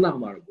کام کرنا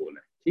ہمارا گول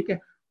ہے. ٹھیک ہے,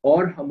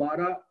 اور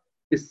ہمارا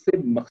اس سے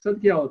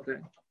مقصد کیا ہوتا ہے,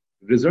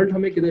 رزلٹ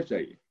ہمیں کدھر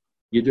چاہیے.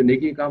 یہ جو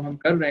نیکی کا کام ہم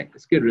کر رہے ہیں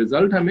اس کے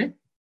رزلٹ ہمیں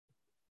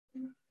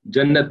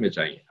جنت میں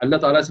چاہیے. اللہ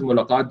تعالیٰ سے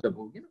ملاقات جب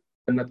ہوگی نا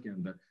جنت کے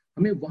اندر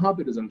ہمیں وہاں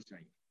پہ رزلٹ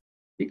چاہیے.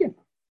 ٹھیک ہے,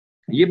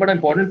 یہ بڑا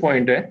امپورٹنٹ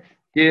پوائنٹ ہے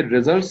کہ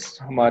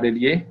رزلٹس ہمارے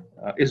لیے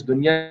اس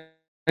دنیا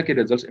کے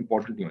رزلٹس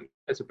امپورٹنٹ نہیں ہونے.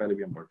 اس سے پہلے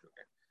بھی ہم پڑھ چکے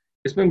ہیں.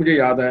 اس میں مجھے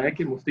یاد آیا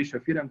کہ مفتی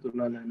شفیع رحمۃ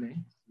اللہ علیہ نے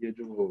یہ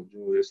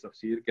جو اس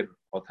تفسیر کے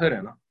آتھر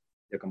ہے نا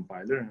یا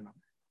کمپائلر ہے نا,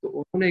 تو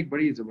انہوں نے ایک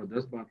بڑی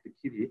زبردست بات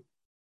لکھی تھی.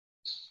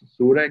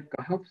 سورہ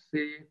کہف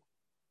سے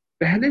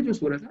پہلے جو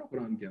سورہ تھا نا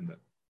قرآن کے اندر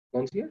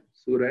کون سی ہے,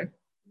 سورہ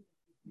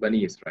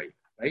بنی اسرائیل.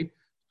 رائٹ,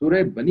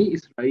 سورہ بنی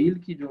اسرائیل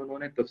کی جو انہوں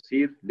نے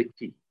تفسیر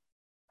لکھی,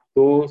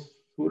 تو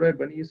سورہ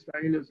بنی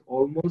اسرائیل is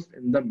almost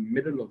in the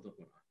middle of the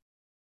قرآن.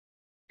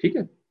 ٹھیک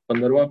ہے,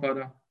 15واں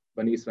پارہ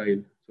بنی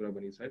اسرائیل, سورہ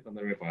بنی اسرائیل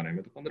 15ویں پارے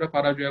میں, تو 15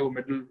 پارہ جو ہے وہ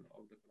مڈل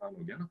آف دا قرآن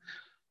ہو گیا نا.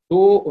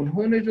 تو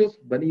انہوں نے جو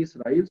بنی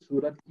اسرائیل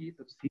سورت کی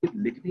تفسیر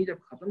لکھنی جب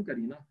ختم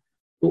کری نا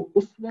تو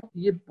اس وقت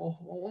یہ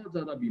بہت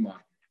زیادہ بیمار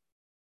تھے.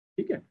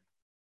 ٹھیک ہے,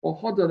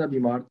 بہت زیادہ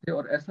بیمار تھے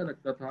اور ایسا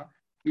لگتا تھا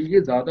کہ یہ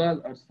زیادہ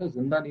عرصہ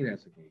زندہ نہیں رہ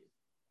سکیں گے.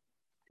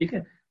 ٹھیک ہے,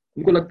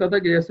 ان کو لگتا تھا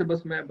کہ ایسے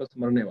بس میں بس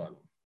مرنے والا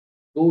ہوں.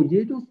 تو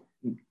یہ جو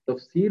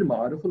تفسیر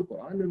معارف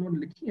القرآن انہوں نے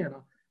لکھی ہے نا,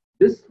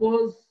 this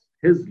was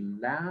his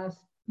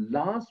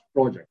last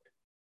project,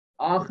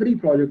 آخری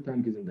پروجیکٹ تھا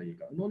ان کی زندگی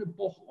کا. انہوں نے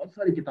بہت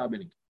ساری کتابیں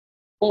لکھی,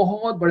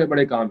 بہت بڑے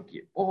بڑے کام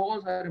کیے,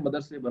 بہت سارے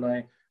مدرسے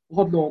بنائے,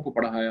 بہت لوگوں کو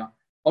پڑھایا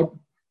اور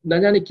نہ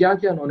جانے کیا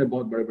کیا انہوں نے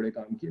بہت بڑے بڑے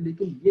کام کیے,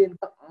 لیکن یہ ان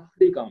کا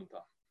آخری کام تھا.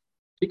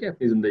 ٹھیک ہے,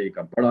 اپنی زندگی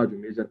کا بڑا جو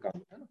میجر کام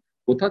تھا نا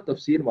وہ تھا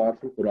تفسیر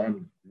معارف القرآن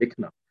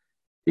لکھنا.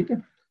 ٹھیک ہے,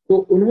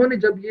 تو انہوں نے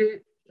جب یہ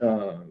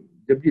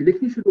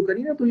لکھنی شروع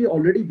کری نا تو یہ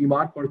آلریڈی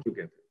بیمار پڑ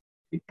چکے تھے.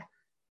 ٹھیک ہے,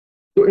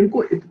 تو ان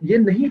کو یہ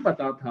نہیں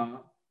پتا تھا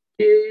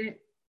کہ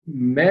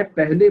میں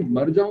پہلے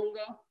مر جاؤں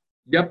گا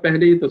یا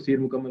پہلے یہ تفسیر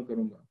مکمل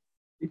کروں گا.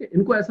 ٹھیک ہے,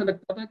 ان کو ایسا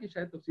لگتا تھا کہ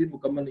شاید تفسیر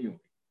مکمل نہیں ہوگی.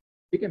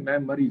 ٹھیک ہے, میں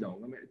مر ہی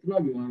جاؤں گا, میں اتنا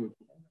بیمار ہو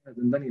چکا ہوں, میں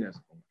زندہ نہیں رہ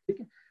سکوں گا. ٹھیک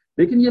ہے,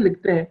 لیکن یہ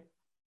لکھتے ہیں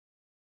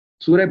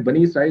سورہ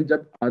بنی اسرائیل جب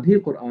آدھی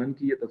قرآن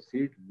کی یہ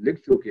تفسیر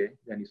لکھ چکے,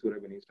 یعنی سورہ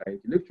بنی اسرائیل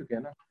کی لکھ چکے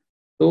ہیں نا,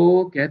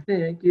 تو کہتے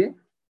ہیں کہ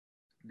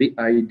the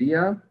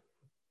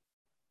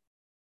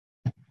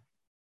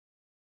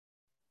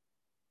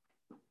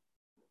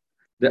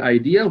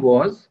idea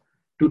was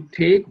to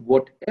take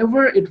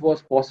whatever it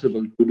was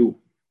possible to do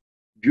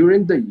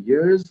during the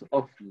years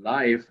of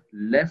life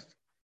left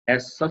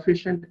as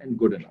sufficient and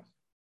good enough.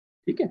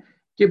 ٹھیک ہے,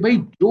 کہ بھائی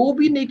جو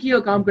بھی نیکی کا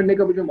کام کرنے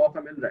کا مجھے موقع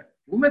مل رہا ہے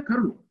وہ میں کر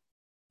لوں,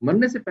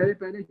 مرنے سے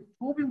پہلے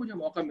جو بھی مجھے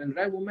موقع مل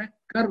رہا ہے وہ میں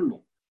کر لوں.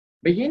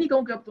 میں یہ نہیں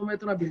کہوں کہ اب تو میں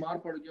اتنا بیمار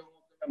پڑ گیا ہوں,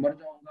 میں مر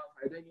جاؤں گا,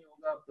 فائدہ ہی نہیں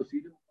ہوگا, اب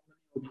تفسیر مکمل نہیں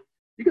ہوگی.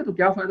 ٹھیک ہے, تو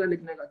کیا فائدہ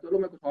لکھنے کا, چلو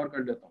میں کچھ اور کر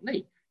لیتا ہوں.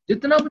 نہیں,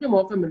 جتنا مجھے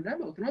موقع مل رہا ہے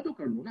میں اتنا تو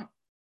کر لوں نا.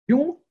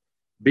 کیوں,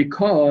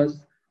 because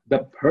the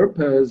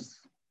purpose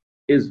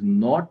is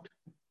not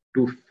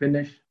to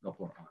finish the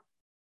Quran.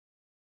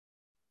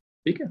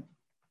 ٹھیک ہے,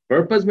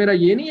 پرپز میرا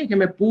یہ نہیں ہے کہ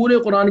میں پورے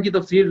قرآن کی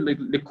تفسیر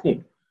لکھوں.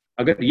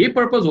 اگر یہ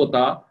پرپز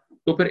ہوتا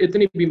تو پھر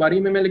اتنی بیماری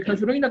میں لکھنا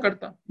شروع ہی نہ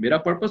کرتا. میرا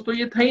پرپز تو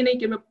یہ تھا ہی نہیں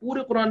کہ میں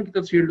پورے قرآن کی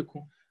تفسیر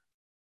لکھوں.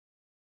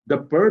 The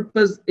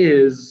purpose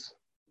is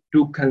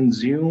to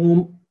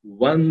consume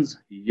one's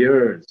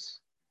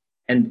years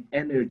and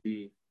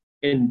energy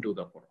into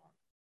the Quran.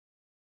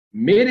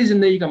 میری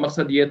زندگی کا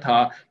مقصد یہ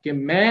تھا کہ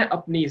میں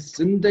اپنی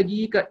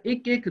زندگی کا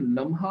ایک ایک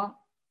لمحہ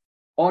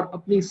اور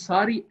اپنی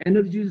ساری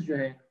انرجیز جو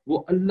ہیں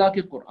وہ اللہ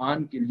کے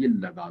قرآن کے لیے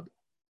لگا دوں.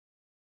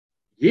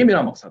 یہ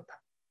میرا مقصد تھا.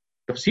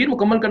 تفسیر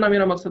مکمل کرنا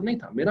میرا مقصد نہیں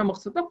تھا, میرا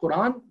مقصد تھا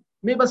قرآن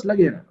میں بس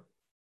لگے رہنا.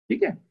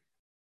 ٹھیک ہے,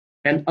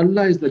 and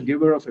Allah is the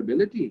giver of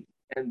ability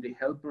and the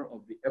helper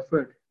of the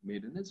effort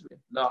made in His way.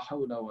 لا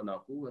حول ولا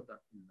قوة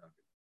إلا بالله.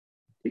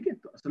 ٹھیک ہے.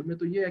 تو اصل میں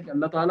تو یہ ہے کہ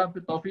اللہ تعالیٰ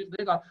پھر توفیق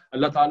دے گا.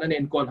 اللہ تعالیٰ نے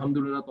ان کو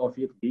الحمدللہ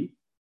توفیق دی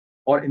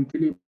اور ان کے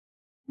لیے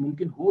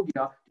ممکن ہو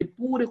گیا کہ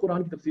پورے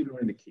قرآن کی تفسیر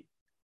انہوں نے لکھی.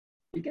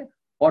 ٹھیک ہے.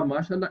 اور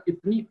ماشاءاللہ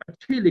اتنی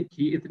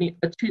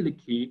اچھی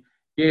لکھی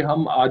کہ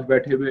ہم آج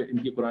بیٹھے ہوئے ان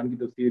کی قرآن کی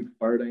تفسیر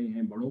پڑھ رہے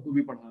ہیں, بڑوں کو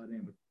بھی پڑھا رہے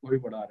ہیں, بچوں کو بھی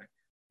پڑھا رہے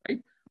ہیں.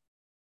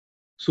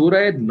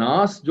 سورہ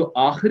ناس جو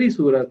آخری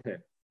سورت ہے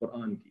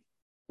قرآن کی,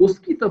 اس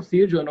کی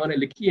تفسیر جو انہوں نے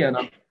لکھی ہے نا,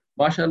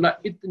 ماشاءاللہ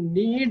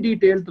اتنی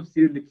ڈیٹیل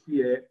تفسیر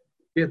لکھی ہے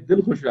کہ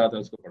دل خوش رہا تھا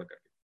اس کو پڑھ کر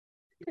کے.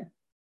 ٹھیک ہے.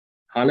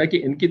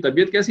 حالانکہ ان کی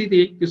طبیعت کیسی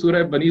تھی کہ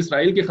سورہ بنی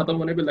اسرائیل کے ختم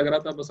ہونے پہ لگ رہا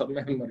تھا بس اب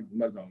میں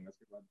مر جاؤں گا اس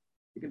کے بعد,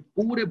 لیکن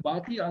پورے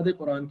باقی آدھے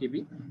قرآن کی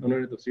بھی انہوں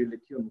نے تفسیر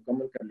لکھی اور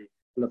مکمل کر لی.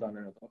 اللہ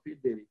تعالیٰ نے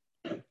توفیق دے دی.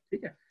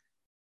 ٹھیک ہے.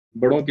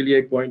 بڑوں کے لیے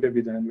ایک پوائنٹ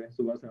ابھی ذہن میں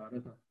صبح سے آ رہا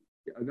تھا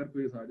کہ اگر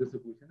کوئی ساجد سے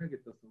پوچھے نا کہ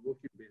تصوف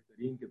کی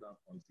بہترین کتاب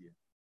کون سی ہے,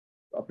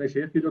 تو اپنے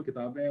شیخ کی جو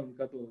کتابیں ہیں ان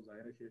کا تو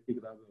ظاہر ہے شیخ کی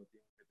کتابیں ہوتی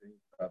ہیں بہترین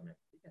کتابیں.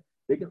 ٹھیک ہے.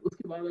 لیکن اس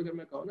کے بعد اگر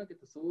میں کہوں نا کہ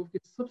تصوف کی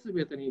سب سے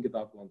بہترین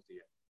کتاب کون سی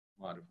ہے,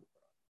 معرف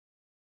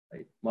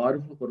القرآن.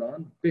 معرف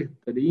القرآن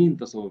بہترین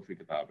تصوف کی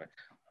کتاب ہے.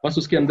 بس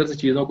اس کے اندر سے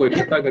چیزوں کو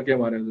اکٹھا کر کے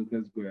ہمارے حضرت نے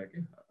گویا کہ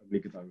اگلی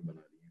کتابیں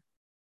بنا دی ہیں,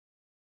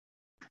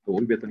 تو وہ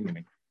بھی بہترین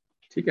نہیں.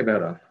 ٹھیک ہے.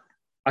 بہرحال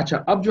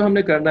اچھا, اب جو ہم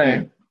نے کرنا ہے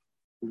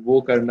وہ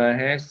کرنا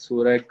ہے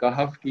سورہ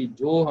کہف کی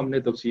جو ہم نے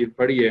تفسیر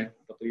پڑھی ہے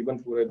تقریباً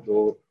پورے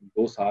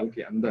دو سال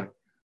کے اندر.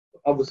 تو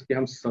اب اس کی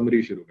ہم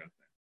سمری شروع کرتے ہیں.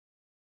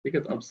 ٹھیک ہے.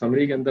 تو اب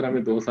سمری کے اندر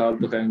ہمیں 2 سال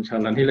تو خیر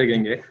انشاءاللہ نہیں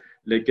لگیں گے,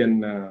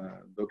 لیکن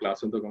 2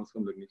 کلاسوں تو کم سے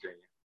کم لگنی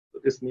چاہیے. تو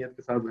اس نیت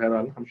کے ساتھ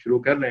بہرحال ہم شروع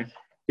کر رہے ہیں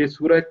کہ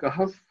سورہ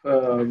کہف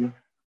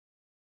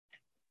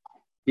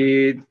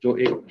کی جو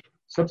ایک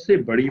سب سے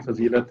بڑی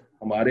فضیلت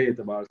ہمارے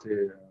اعتبار سے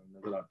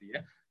نظر آتی ہے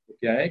وہ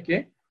کیا ہے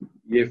کہ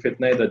یہ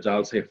فتنہ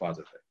دجال سے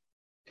حفاظت ہے.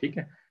 ٹھیک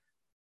ہے.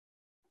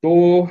 تو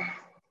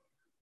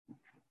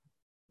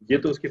یہ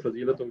تو اس کی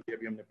فضیلتوں کی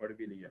ابھی ہم نے پڑھ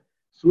بھی لی ہے.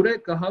 سورہ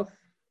کہف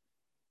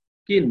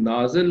کی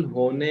نازل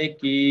ہونے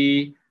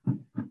کی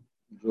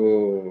جو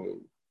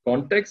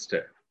کانٹیکسٹ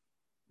ہے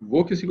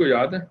وہ کسی کو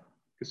یاد ہے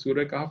کہ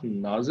سورہ کہف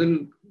نازل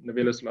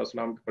نبی علیہ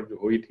السلام پر جو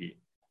ہوئی تھی,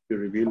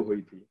 جو ریویل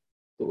ہوئی تھی,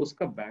 تو اس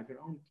کا بیک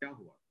گراؤنڈ کیا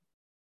ہوا,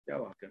 کیا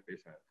واقعہ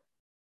پیش آیا تھا؟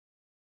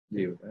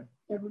 جی بتائیں.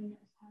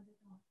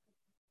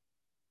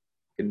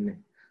 کتنے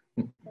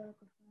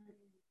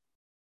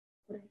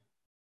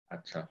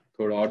اچھا,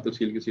 تھوڑا اور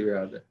تفصیل کسی کو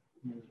یاد ہے؟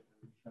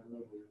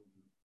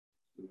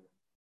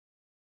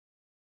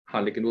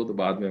 ہاں لیکن وہ تو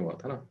بعد میں ہوا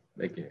تھا نا,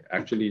 لیکن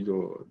ایکچولی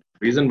جو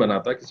ریزن بنا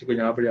تھا کسی کو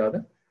یہاں پر یاد ہے؟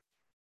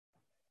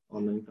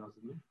 اور نہیں کہا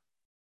سکتے.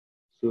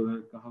 سورہ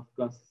کہف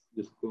کا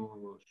جس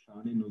کو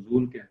شان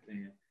نزول کہتے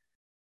ہیں,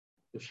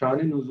 تو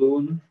شان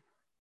نزول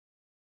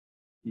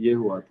یہ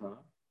ہوا تھا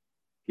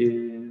کہ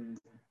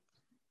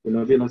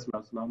نبی علیہ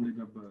السلام نے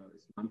جب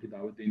اسلام کی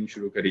دعوت دینی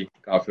شروع کری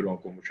کافروں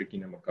کو,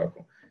 مشرکین مکہ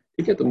کو,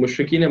 ٹھیک ہے, تو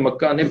مشرکین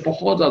مکہ نے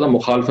بہت زیادہ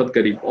مخالفت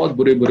کری, بہت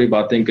بری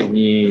باتیں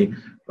کہیں,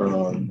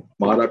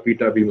 مارا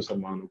پیٹا بھی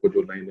مسلمانوں کو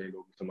جو نئے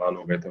لوگ مسلمان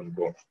ہو گئے تھے ان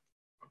کو.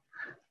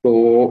 تو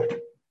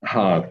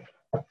ہاں,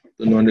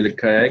 تو انہوں نے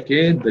لکھا ہے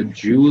کہ the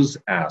Jews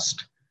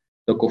asked,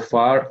 the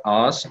kuffar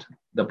asked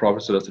the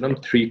Prophet صلی اللہ علیہ وسلم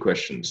 3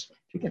 questions.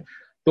 ٹھیک ہے.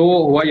 تو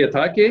ہوا یہ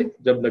تھا کہ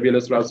جب نبی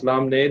علیہ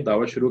السلام نے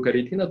دعوت شروع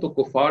کری تھی نا, تو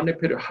کفار نے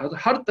پھر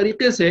ہر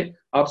طریقے سے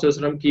آپ صلی اللہ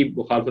علیہ وسلم کی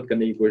مخالفت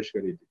کرنے کی کوشش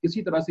کری تھی,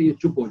 کسی طرح سے یہ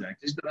چپ ہو جائیں,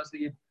 کسی طرح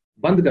سے یہ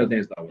بند کر دیں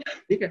اس دعوت.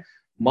 ٹھیک ہے.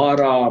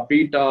 مارا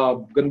پیٹا,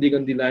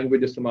 گندی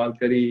لینگویج استعمال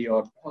کری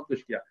اور بہت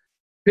کچھ کیا.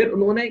 پھر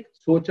انہوں نے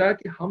سوچا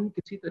کہ ہم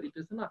کسی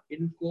طریقے سے نا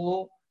ان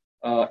کو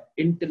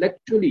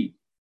انٹلیکچولی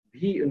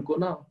بھی ان کو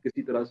نا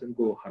کسی طرح سے ان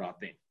کو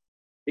ہراتے ہیں.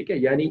 ٹھیک ہے.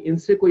 یعنی ان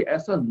سے کوئی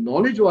ایسا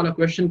نالج والا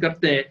کویشچن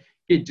کرتے ہیں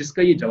کہ جس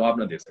کا یہ جواب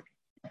نہ دے سکے.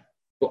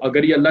 تو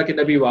اگر یہ اللہ کے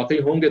نبی واقعی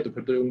ہوں گے تو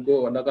پھر تو ان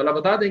کو اللہ تعالیٰ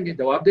بتا دیں گے,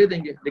 جواب دے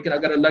دیں گے, لیکن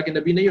اگر اللہ کے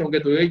نبی نہیں ہوں گے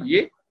تو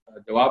یہ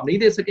جواب نہیں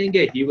دے سکیں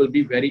گے. He will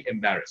be very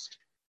embarrassed.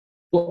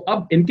 تو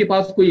اب ان کے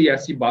پاس کوئی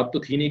ایسی بات تو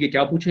تھی نہیں کہ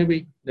کیا پوچھیں بھائی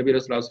نبی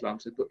رسول اللہ علیہ وسلم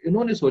سے. تو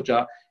انہوں نے سوچا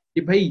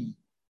کہ بھائی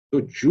جو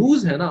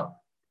جوز ہے نا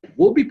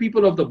وہ بھی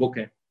پیپل آف دا بک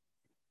ہیں,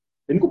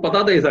 ان کو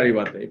پتا تھا یہ ساری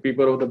باتیں,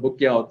 پیپل آف دا بک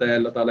کیا ہوتا ہے,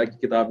 اللہ تعالیٰ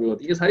کی کتابیں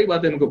ہوتی ہیں, یہ ساری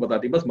باتیں ان کو پتا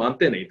تھی, بس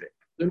مانتے نہیں تھے.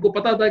 تو ان کو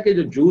پتا تھا کہ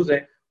جو جوز ہیں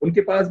ان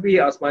کے پاس بھی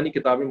آسمانی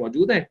کتابیں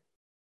موجود ہیں.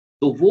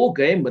 تو وہ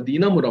گئے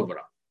مدینہ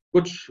منورہ,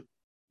 کچھ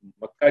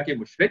مکہ کے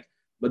مشرک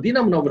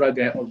مدینہ منورہ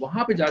گئے اور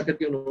وہاں پہ جا کر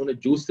کے انہوں نے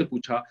جوز سے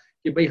پوچھا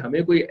کہ بھئی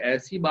ہمیں کوئی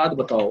ایسی بات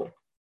بتاؤ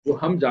جو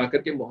ہم جا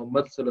کر کے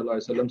محمد صلی اللہ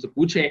علیہ وسلم سے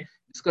پوچھیں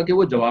جس کا کہ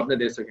وہ جواب نہ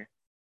دے سکیں.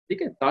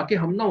 ٹھیک ہے, تاکہ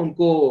ہم نا ان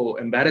کو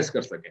ایمبیرس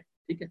کر سکیں.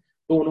 ٹھیک ہے.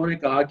 تو انہوں نے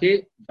کہا کہ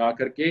جا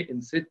کر کے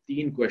ان سے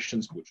 3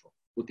 کویشچنز پوچھو.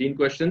 وہ 3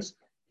 کویشچنز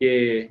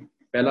کہ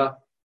پہلا,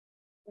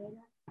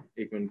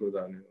 ایک منٹ کو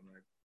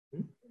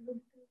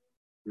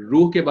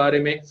روح کے بارے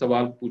میں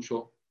سوال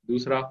پوچھو.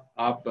 دوسرا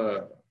آپ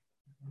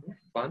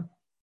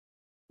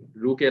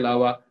روح کے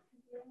علاوہ,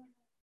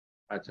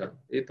 اچھا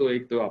یہ تو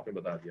ایک تو آپ نے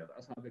بتا دیا تھا,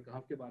 اصحاب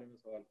کہف کے بارے میں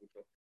سوال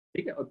پوچھو.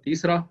 ٹھیک ہے. اور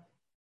تیسرا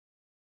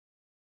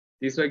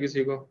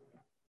کسی کو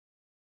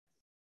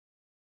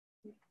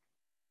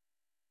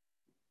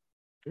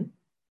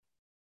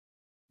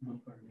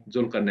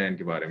ذوالقرنین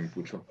کے بارے میں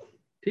پوچھو.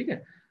 ٹھیک ہے.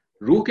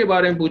 روح کے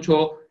بارے میں پوچھو,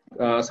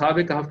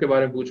 असहाब कहफ के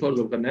बारे में पूछो और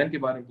ज़ुल्करनैन के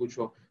बारे में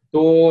पूछो।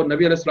 तो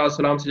नबी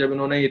अलैहिस्सलाम से जब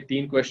इन्होंने ये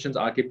 3 क्वेश्चंस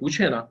आके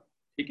पूछे ना,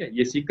 ठीक है,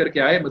 ये सीख करके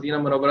आए मदीना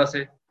मुनव्वरा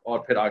से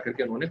और फिर आकर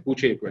के उन्होंने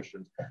पूछे ये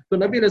क्वेश्चंस, तो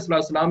नबी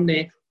अलैहिस्सलाम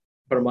ने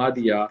फरमा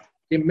दिया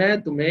कि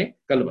मैं तुम्हें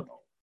कल बताऊं।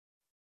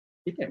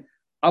 ठीक है,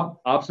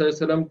 अब आप सल्लल्लाहु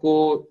अलैहि वसल्लम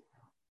को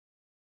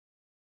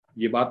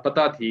ये बात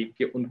पता थी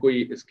कि उनको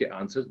ये इसके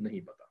आंसर्स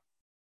नहीं पता।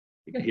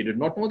 ठीक है, he did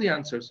not know the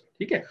answers।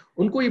 ठीक है,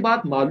 उनको ये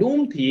बात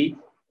मालूम थी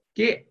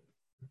कि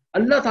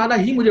अल्लाह ताला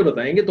ही मुझे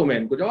बताएंगे तो मैं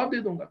इनको जवाब दे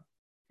दूंगा।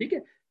 ठीक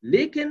है,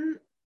 लेकिन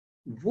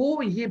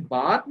वो ये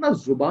बात ना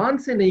जुबान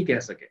से नहीं कह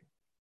सके,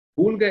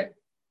 भूल गए,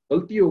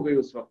 गलती हो गई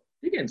उस वक्त।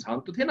 ठीक है, इंसान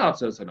तो थे ना आप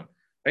सल्लल्लाहु अलैहि वसल्लम,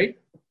 राइट,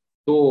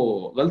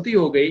 तो गलती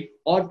हो गई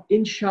और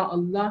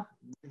इंशाअल्लाह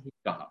नहीं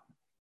कहा,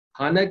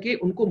 हालांकि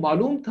उनको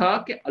मालूम था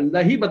कि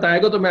अल्लाह ही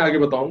बताएगा तो मैं आगे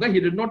बताऊंगा। He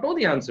did not know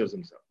the answers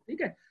himself.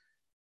 ठीक है,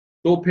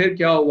 तो फिर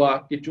क्या हुआ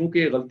कि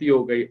चूंकि गलती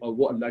हो गई और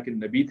वो अल्लाह के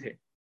नबी थे,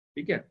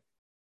 ठीक है,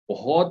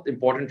 बहुत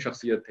इंपॉर्टेंट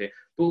शख्सियत थे,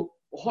 तो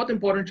बहुत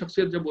इंपॉर्टेंट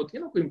शख्सियत जब होती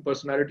है ना, कोई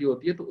पर्सनैलिटी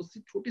होती है, तो उससे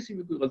छोटी सी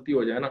भी कोई गलती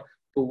हो जाए ना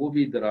तो वो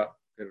भी जरा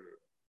फिर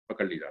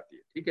पकड़ ली जाती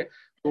है। ठीक है,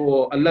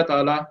 तो अल्लाह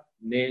ताला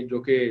ने, जो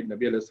कि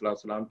नबी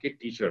अलैहिस्सलाम के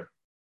टीचर,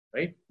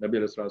 राइट, नबी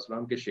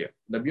अलैहिस्सलाम के शेख,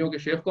 नबियों के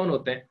शेख कौन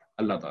होते हैं?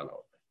 अल्लाह ताला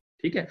होते हैं।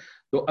 ठीक है,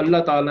 तो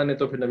अल्लाह ताला ने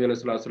तो फिर नबी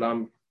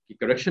अलैहिस्सलाम की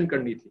करेक्शन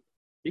करनी थी।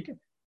 ठीक है,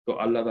 तो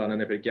अल्लाह ताला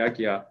ने फिर क्या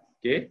किया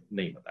कि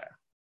नहीं बताया।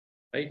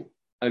 राइट,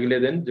 अगले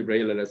दिन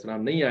जिब्राइल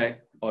अलैहिस्सलाम नहीं आए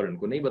और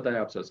उनको नहीं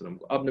बताया आप सल्लल्लाहु अलैहि वसल्लम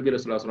को। अब नबी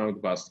अलैहि सल्लम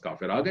के पास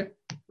काफिर आ गए,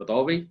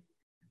 बताओ भाई,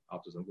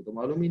 आप सल्लल्लाहु अलैहि वसल्लम को तो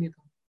मालूम ही नहीं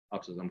था।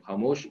 आप सल्लल्लाहु अलैहि वसल्लम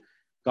खामोश।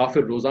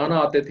 काफिर रोजाना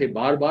आते थे,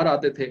 बार बार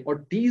आते थे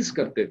और टीज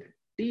करते थे,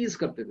 टीज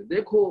करते थे,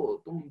 देखो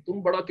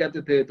तुम बड़ा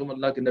कहते थे, तुम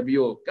अल्लाह के नबी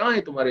हो, कहाँ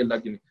है तुम्हारी अल्लाह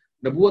की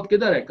नबूवत,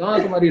 किधर है,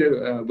 कहाँ तुम्हारी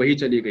वही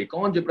चली गई,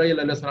 कौन जिब्राइल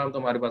अलैहिस्सलाम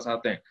तुम्हारे पास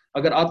आते हैं,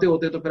 अगर आते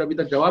होते तो फिर अभी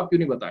तक जवाब क्यों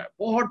नहीं बताया।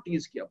 बहुत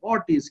टीज किया,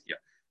 बहुत टीज किया।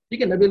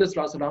 ठीक है, नबी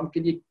अलैहिस्सलाम के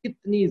लिए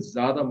कितनी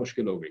ज्यादा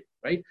मुश्किल हो गई।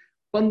 राइट,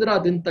 15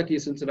 दिन तक ये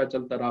सिलसिला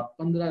चलता रहा।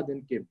 15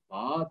 दिन के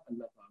बाद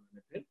अल्लाह ताला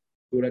ने फिर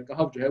सूरह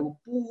कहफ जो है वो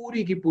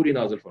पूरी की पूरी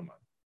नाज़िल फरमा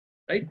दी।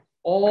 राइट,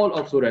 ऑल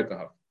ऑफ सूरह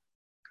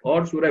कहफ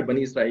और सूरह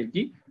बनी इसराइल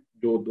की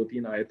जो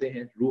 2-3 आयतें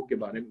हैं रूह के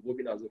बारे में, वो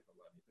भी नाज़िल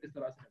फरमा दी। इस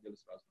तरह से नबी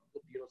अलैहिस्सलाम को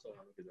तीनों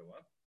सवालों के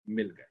जवाब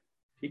मिल गए।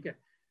 ठीक है,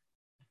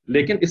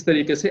 लेकिन इस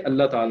तरीके से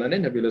अल्लाह ताला ने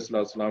नबी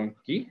अलैहिस्सलाम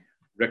की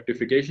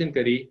रेक्टिफिकेशन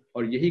करी।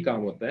 और यही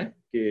काम होता है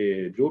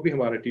कि जो भी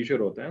हमारा टीचर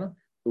होता है ना,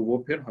 तो वो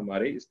फिर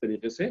हमारे इस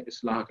तरीके से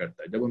इस्लाह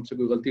करता है। जब हमसे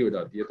कोई गलती हो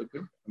जाती है तो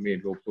फिर हमें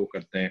लोग तो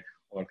करते हैं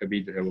और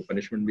कभी जो है वो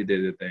पनिशमेंट भी दे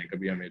देते हैं,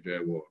 कभी हमें जो है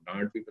वो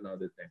डांट भी पिला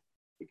देते हैं।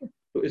 ठीक है,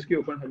 तो इसके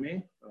ऊपर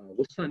हमें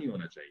गुस्सा नहीं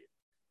होना चाहिए।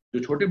 जो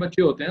छोटे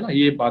बच्चे होते हैं ना,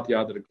 ये बात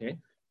याद रखें,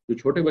 जो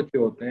छोटे बच्चे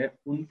होते हैं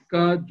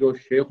उनका जो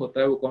शेख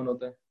होता है वो कौन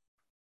होता है?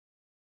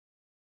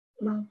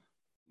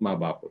 माँ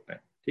बाप होता है।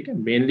 ठीक है,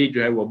 मेनली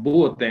जो है वो अब्बू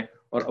होते हैं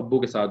और अब्बू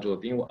के साथ जो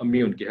होती हैं वो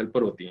अम्मी उनकी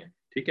हेल्पर होती हैं।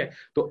 ठीक है,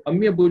 तो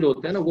अम्मी अब्बू जो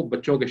होते हैं ना वो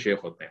बच्चों के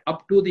शेख होते हैं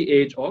up to the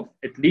age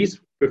of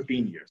at least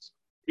 15 years.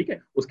 ठीक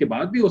है, उसके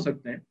बाद भी हो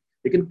सकते हैं,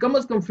 लेकिन कम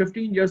से कम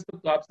 15 ईयर्स तक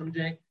तो आप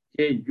समझें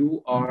कि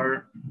you are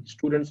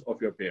students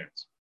of your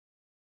parents,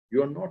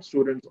 you are not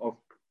students of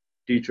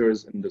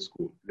teachers in the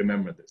school,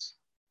 remember this.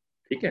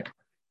 ठीक है,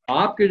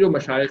 आपके जो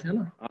मशाइख हैं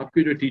ना,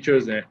 आपके जो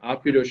टीचर्स हैं,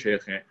 आपके जो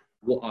शेख हैं,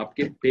 वो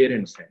आपके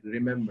पेरेंट्स हैं,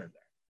 रिमेंबर दैट।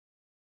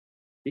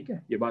 ठीक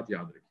है, ये बात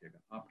याद रखिएगा,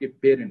 आपके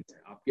पेरेंट्स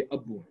हैं, आपके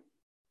अब्बू हैं।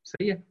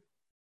 सही है,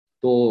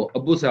 तो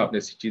अब्बू से आपने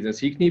चीजें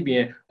सीखनी भी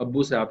हैं,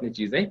 अब्बू से आपने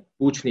चीजें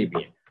पूछनी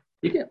भी हैं।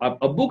 ठीक है, अब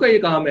अब्बू का ये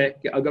काम है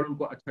कि अगर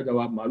उनको अच्छा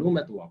जवाब मालूम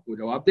है तो वो आपको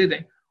जवाब दे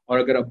दें, और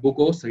अगर अब्बू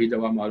को सही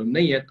जवाब मालूम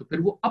नहीं है तो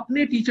फिर वो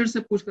अपने टीचर से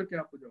पूछ करके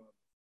आपको जवाब दें।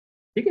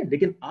 ठीक है,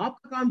 लेकिन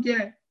आपका काम क्या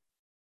है?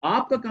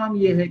 आपका काम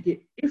यह है कि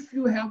if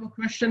you have a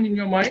question in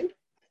your mind,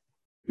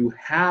 you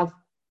have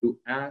to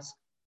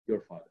ask your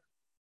father.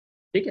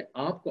 ठीक है,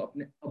 आपको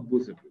अपने अब्बू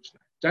से पूछना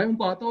है, चाहे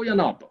उनको आता हो या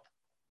ना आता हो।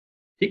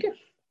 ठीक है,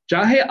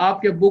 चाहे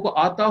आपके अब्बू को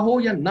आता हो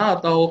या ना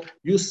आता हो,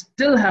 you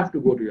still have to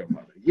go to your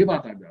father. ये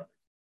बात आप याद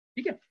रखें।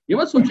 ठीक है, ये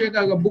मत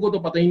सोचिएगा अब्बू को तो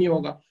पता ही नहीं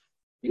होगा।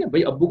 ठीक है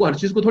भाई, अब्बू को हर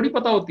चीज को थोड़ी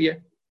पता होती है,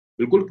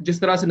 बिल्कुल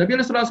जिस तरह से नबी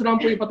अलैहिस्सलाम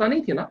को ये पता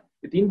नहीं थी ना,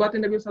 ये 3 बातें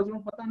नबी अलैहिस्सलाम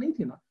को पता नहीं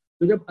थी ना,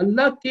 तो जब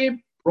अल्लाह के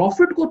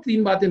प्रॉफिट को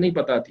 3 बातें नहीं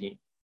पता थी,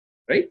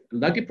 राइट,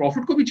 अल्लाह के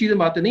प्रॉफिट को भी चीजें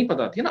बातें नहीं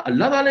पता थी ना,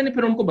 अल्लाह ताला ने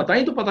फिर उनको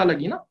बताई तो पता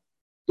लगी ना।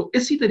 तो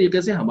इसी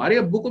तरीके से हमारे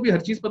अब्बू को भी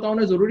हर चीज पता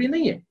होना जरूरी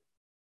नहीं है।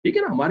 ठीक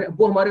है ना, हमारे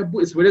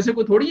अब्बू इस वजह से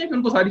कोई थोड़ी है कि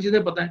उनको सारी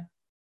चीजें पता है।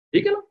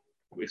 ठीक है ना,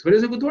 इस वजह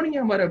से कोई थोड़ी है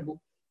हमारे अब्बू।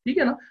 ठीक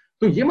है ना,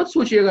 तो ये मत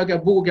सोचिएगा कि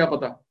अब्बू को क्या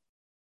पता।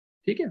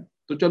 ठीक है,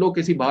 तो चलो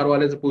किसी बाहर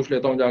वाले से पूछ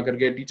लेता हूँ, जाकर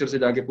के टीचर से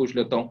जाके पूछ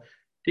लेता हूँ।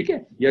 ठीक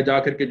है, या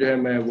जाकर के जो है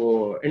मैं वो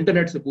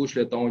इंटरनेट से पूछ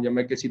लेता हूँ, या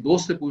मैं किसी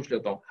दोस्त से पूछ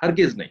लेता हूँ,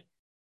 हरगिज नहीं।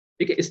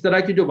 ठीक है, इस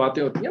तरह की जो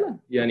बातें होती हैं ना,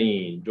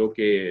 यानी जो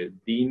कि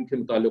दीन के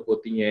मुतालिक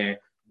होती हैं,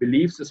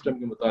 बिलीफ सिस्टम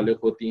के मुतालिक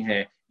होती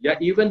हैं, या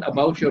even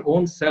about your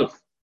own self.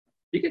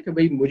 ठीक है, कि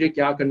भाई मुझे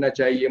क्या करना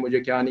चाहिए, मुझे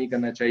क्या नहीं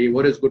करना चाहिए,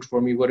 what is good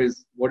for me,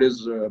 what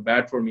is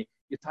bad for me,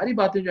 ये सारी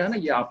बातें जो है ना,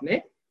 ये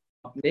आपने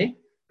अपने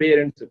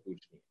पेरेंट्स से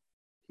पूछनी है।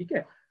 ठीक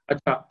है,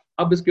 अच्छा,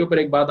 अब इसके ऊपर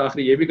एक बात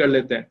आखिरी ये भी कर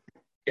लेते हैं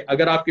कि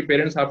अगर आपके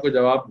पेरेंट्स आपको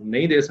जवाब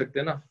नहीं दे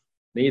सकते ना,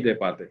 नहीं दे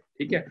पाते,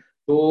 ठीक है,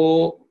 तो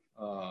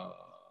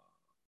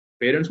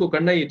پیرنٹس کو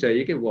کرنا یہ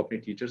چاہیے کہ وہ اپنے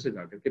ٹیچر سے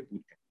جا کر کے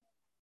پوچھیں,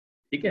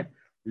 ٹھیک ہے.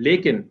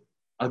 لیکن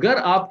اگر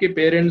آپ کے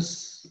پیرنٹس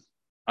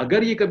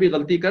اگر یہ کبھی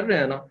غلطی کر رہے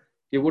ہیں نا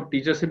کہ وہ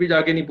ٹیچر سے بھی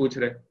جا کے نہیں پوچھ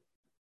رہے,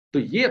 تو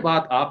یہ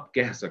بات آپ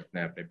کہہ سکتے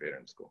ہیں اپنے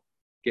پیرنٹس کو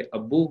کہ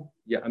ابو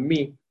یا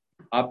امی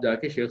آپ جا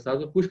کے شیخ صاحب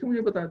سے پوچھ کے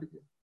مجھے بتا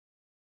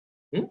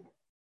دیجیے,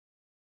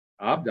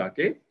 آپ جا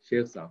کے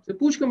شیخ صاحب سے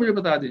پوچھ کے مجھے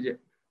بتا دیجیے.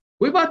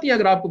 کوئی بات نہیں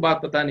اگر آپ کو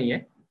بات پتا نہیں ہے,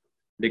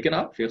 لیکن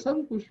آپ شیخ صاحب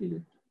سے پوچھ لیجیے,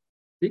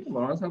 ٹھیک ہے,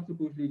 مولانا صاحب سے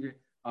پوچھ لیجیے,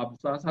 آپ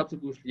استاد صاحب سے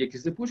پوچھ لیجیے, کسی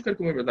سے پوچھ کر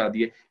کے مجھے بتا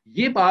دیے.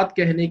 یہ بات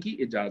کہنے کی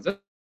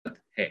اجازت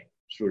ہے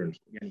اسٹوڈنٹس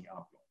کو, یعنی آپ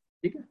لوگ,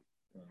 ٹھیک ہے,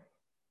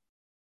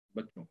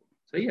 بچوں کو,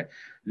 صحیح ہے.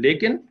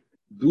 لیکن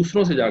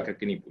دوسروں سے جا کر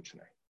کے نہیں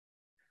پوچھنا ہے.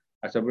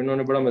 اچھا, انہوں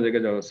نے بڑا مزے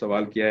کا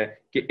سوال کیا ہے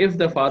کہ if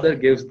the father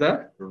gives the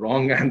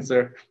wrong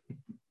answer,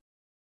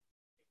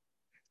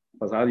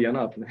 پھنسا دیا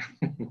نا آپ نے.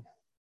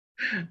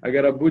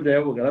 اگر ابو جو ہے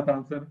وہ غلط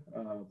آنسر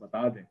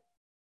بتا دیں,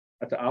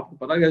 اچھا آپ کو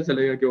پتا کیسے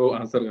چلے گا کہ وہ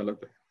آنسر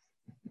غلط ہے؟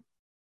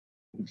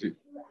 جی,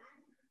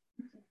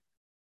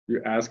 یو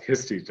آسک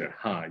ہز ٹیچر,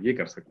 ہاں یہ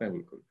کر سکتے ہیں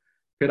بالکل.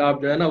 پھر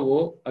آپ جو ہے نا وہ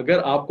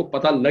اگر آپ کو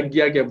پتا لگ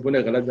گیا کہ ابو نے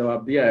غلط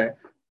جواب دیا ہے,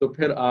 تو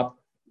پھر آپ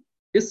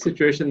اس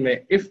سچویشن میں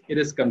if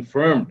it is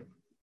confirmed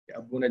کہ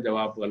ابو نے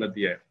جواب غلط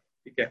دیا ہے,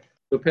 ٹھیک ہے,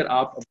 تو پھر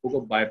آپ ابو کو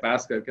بائی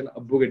پاس کر کے نا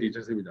ابو کے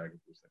ٹیچر سے بھی جا کے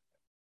پوچھ سکتے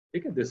ہیں,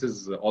 ٹھیک ہے. دس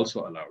از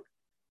آلسو الاؤڈ,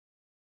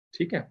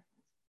 ٹھیک ہے.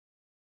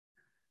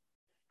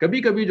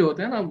 کبھی کبھی جو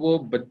ہوتا ہے نا وہ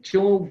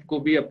بچوں کو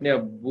بھی اپنے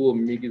ابو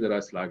امی کی ذرا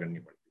اصلاح کرنی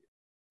پڑتی ہے.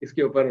 اس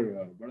کے اوپر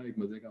بڑا ایک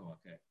مزے کا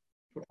واقعہ ہے,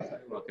 چھوٹا سا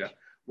واقعہ.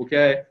 وہ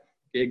کیا ہے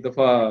کہ ایک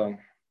دفعہ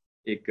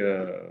ایک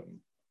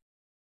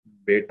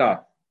بیٹا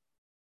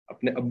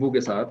اپنے ابو کے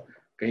ساتھ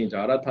کہیں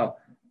جا رہا تھا,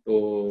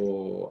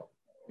 تو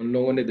ان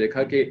لوگوں نے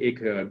دیکھا کہ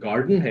ایک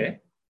گارڈن ہے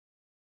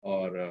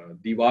اور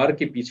دیوار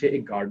کے پیچھے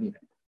ایک گارڈن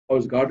ہے, اور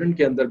اس گارڈن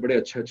کے اندر بڑے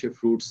اچھے اچھے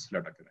فروٹس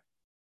لٹک رہے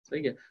ہیں,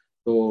 صحیح ہے.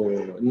 تو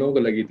ان لوگوں کو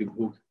لگی تھی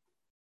بھوک,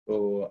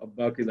 تو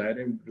ابا کی ظاہر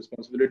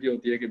رسپانسبلٹی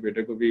ہوتی ہے کہ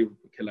بیٹے کو بھی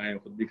کھلائیں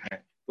خود بھی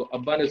کھائیں. تو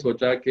ابا نے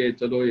سوچا کہ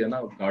چلو یہ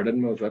نا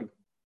گارڈن میں ادھر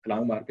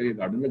چھلانگ مار کر کے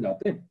گارڈن میں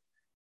جاتے ہیں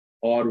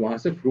اور وہاں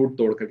سے فروٹ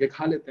توڑ کر کے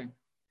کھا لیتے ہیں.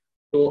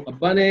 تو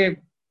ابا نے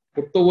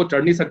خود تو وہ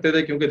چڑھ نہیں سکتے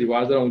تھے کیونکہ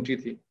دیوار ذرا اونچی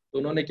تھی, تو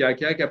انہوں نے کیا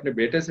کیا کہ اپنے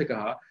بیٹے سے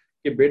کہا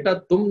کہ بیٹا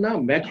تم نا,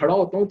 میں کھڑا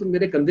ہوتا ہوں تم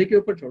میرے کندھے کے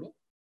اوپر چھوڑو,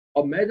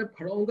 اور میں جب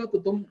کھڑا ہوں گا تو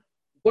تم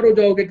اوپر ہو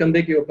جاؤ گے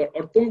کندھے کے اوپر,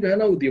 اور تم جو ہے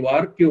نا وہ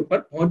دیوار کے اوپر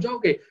پہنچ جاؤ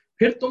گے.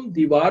 پھر تم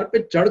دیوار پہ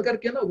چڑھ کر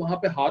کے نا وہاں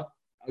پہ ہاتھ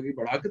آگے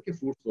بڑھا کر کے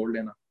فروٹ توڑ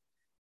لینا,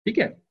 ٹھیک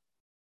ہے.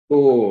 تو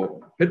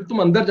پھر تم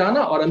اندر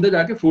جانا اور اندر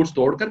جا کے فروٹس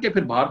توڑ کر کے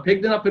پھر باہر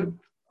پھینک دینا, پھر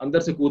اندر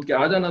سے کود کے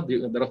آ جانا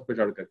درخت پہ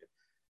چڑھ کر کے.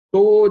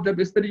 تو جب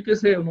اس طریقے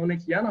سے انہوں نے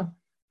کیا نا,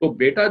 تو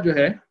بیٹا جو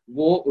ہے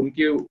وہ ان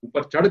کے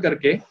اوپر چڑھ کر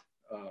کے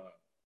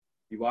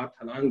دیوار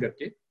چھلانگ کر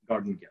کے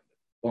گارڈن کے اندر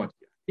پہنچ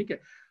گیا, ٹھیک ہے.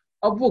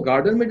 اب وہ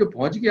گارڈن میں جو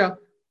پہنچ گیا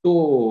تو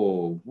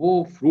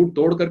وہ فروٹ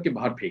توڑ کر کے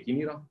باہر پھینک ہی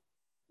نہیں رہا,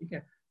 ٹھیک ہے.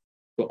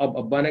 تو اب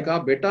ابا نے کہا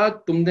بیٹا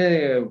تم نے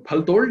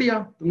پھل توڑ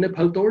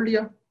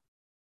لیا,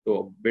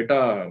 تو بیٹا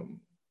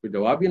کوئی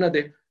جواب ہی نہ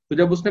دے. تو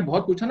جب اس نے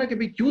بہت پوچھا نا کہ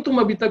بھئی کیوں تم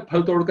ابھی تک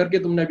پھل توڑ کر کے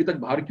تم نے ابھی تک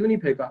باہر کیوں نہیں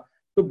پھینکا,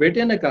 تو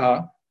بیٹے نے کہا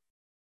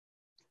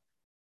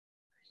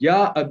یا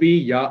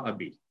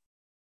ابی,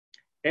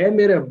 اے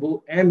میرے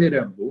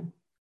ابو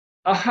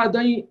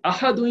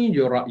احدین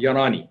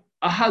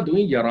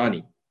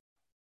یرانی,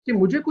 کہ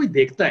مجھے کوئی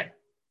دیکھتا ہے,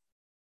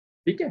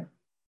 ٹھیک ہے,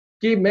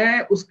 کہ میں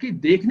اس کی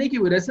دیکھنے کی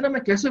وجہ سے نا میں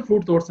کیسے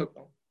فروٹ توڑ سکتا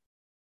ہوں,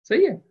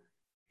 صحیح ہے.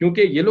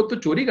 کیونکہ یہ لوگ تو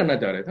چوری کرنا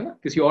چاہ رہے تھے نا,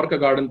 کسی اور کا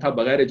گارڈن تھا,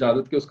 بغیر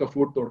اجازت کے اس کا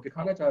فروٹ توڑ کے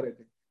کھانا چاہ رہے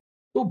تھے.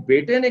 تو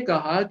بیٹے نے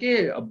کہا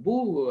کہ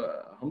ابو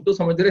ہم تو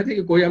سمجھ رہے تھے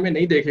کہ کوئی ہمیں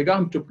نہیں دیکھے گا,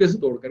 ہم چپکے سے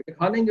توڑ کر کے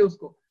کھا لیں گے اس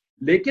کو,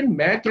 لیکن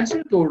میں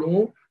کیسے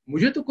توڑوں,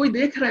 مجھے تو کوئی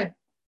دیکھ رہا ہے.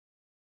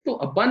 تو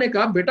ابا نے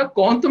کہا بیٹا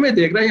کون تمہیں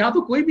دیکھ رہا ہے, یہاں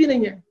تو کوئی بھی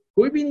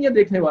نہیں ہے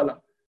دیکھنے والا.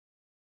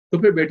 تو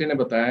پھر بیٹے نے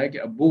بتایا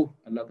کہ ابو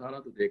اللہ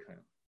تعالیٰ تو دیکھ رہا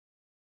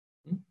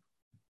ہے,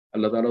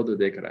 اللہ تعالیٰ تو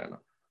دیکھ رہا ہے نا.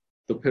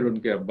 تو پھر ان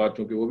کے ابا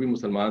چونکہ وہ بھی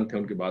مسلمان تھے,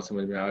 ان کی بات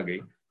سمجھ میں آ گئی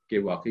کہ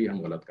واقعی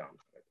ہم غلط کام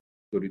کر رہے ہیں,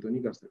 چوری تو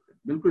نہیں کر سکتے.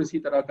 بالکل اسی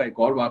طرح کا ایک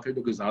اور واقعہ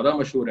جو کہ زیادہ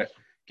مشہور ہے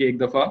کہ ایک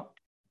دفعہ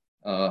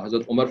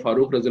حضرت عمر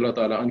فاروق رضی اللہ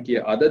تعالیٰ عنہ کی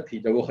عادت تھی,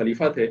 جب وہ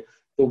خلیفہ تھے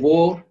تو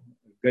وہ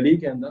گلی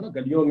کے اندر نا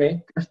گلیوں میں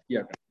گشت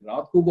کیا کرتے.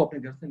 رات کو وہ اپنے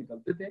گھر سے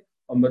نکلتے تھے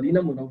اور مدینہ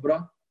منورہ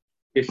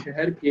کے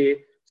شہر کے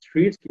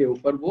اسٹریٹس کے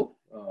اوپر وہ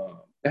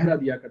پہرا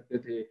دیا کرتے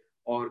تھے,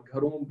 اور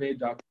گھروں میں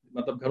جا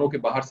مطلب گھروں کے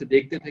باہر سے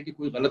دیکھتے تھے کہ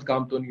کوئی غلط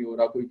کام تو نہیں ہو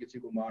رہا, کوئی کسی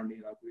کو مار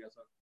نہیں رہا, کوئی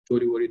ایسا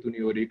چوری ووری تو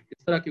نہیں ہو رہی,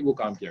 اس طرح کے وہ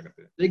کام کیا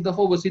کرتے تھے. ایک دفعہ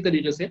وہ اسی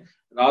طریقے سے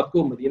رات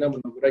کو مدینہ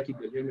منورہ کی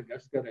گلیوں میں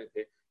گشت کر رہے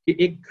تھے کہ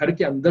ایک گھر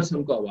کے اندر سے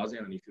ان کو آوازیں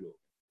آنی شروع ہو.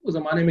 اس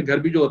زمانے میں گھر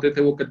بھی جو ہوتے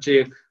تھے وہ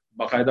کچے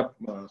باقاعدہ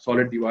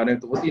سالڈ دیواریں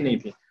تو ہوتی نہیں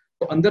تھیں,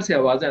 تو اندر سے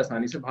آوازیں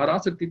آسانی سے باہر آ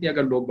سکتی تھیں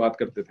اگر لوگ بات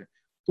کرتے تھے.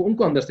 تو ان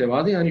کو اندر سے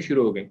آوازیں آنی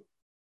شروع ہو گئیں.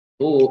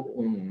 تو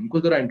ان کو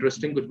ذرا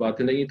انٹرسٹنگ کچھ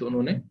باتیں لگیں, تو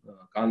انہوں نے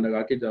کان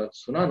لگا کے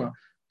سنا نا,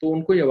 تو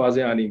ان کو یہ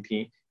آوازیں آنی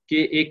تھیں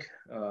کہ ایک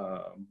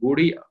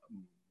بوڑھی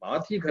ماں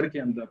تھی گھر کے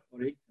اندر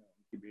اور ایک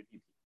ان کی بیٹی تھی,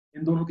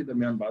 ان دونوں کے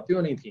درمیان باتیں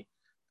ہونی تھیں.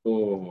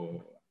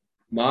 تو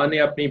ماں نے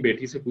اپنی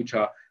بیٹی سے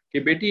پوچھا کہ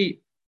بیٹی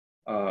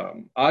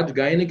آج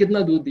گائے نے کتنا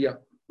دودھ دیا,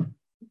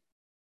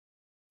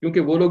 کیونکہ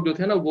وہ لوگ جو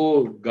تھے نا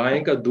وہ گائے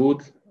کا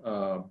دودھ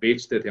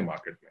بیچتے تھے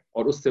مارکیٹ میں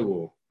اور اس سے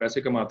وہ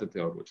پیسے کماتے تھے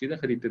اور وہ چیزیں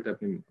خریدتے تھے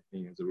اپنی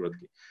ضرورت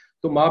کی.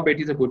 تو ماں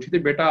بیٹی سے پوچھی تھی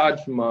بیٹا آج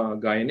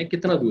گائے نے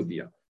کتنا دودھ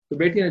دیا؟ تو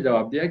بیٹی نے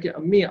جواب دیا کہ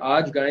امی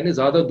آج گائے نے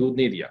زیادہ دودھ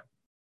نہیں دیا.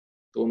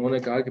 تو انہوں نے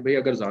کہا کہ بھئی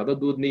اگر زیادہ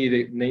دودھ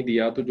نہیں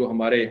دیا تو جو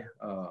ہمارے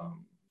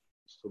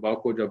صبح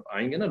کو جب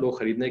آئیں گے نا لوگ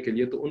خریدنے کے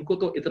لیے تو ان کو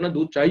تو اتنا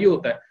دودھ چاہیے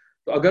ہوتا ہے,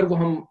 تو اگر وہ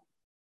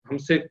ہم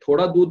سے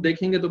تھوڑا دودھ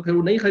دیکھیں گے تو پھر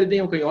وہ نہیں خریدیں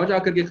گے, وہ کہیں اور جا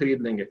کر کے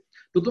خرید لیں گے.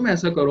 تو تم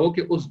ایسا کرو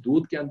کہ اس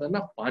دودھ کے اندر نا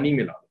پانی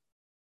ملا دو.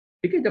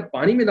 ٹھیک ہے, جب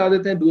پانی ملا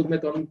دیتے ہیں دودھ میں,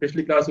 تو ہم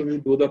پچھلی کلاس میں بھی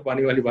دودھ اور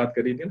پانی والی بات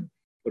کری تھی نا,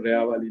 تو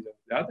ریا والی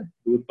جب یاد ہے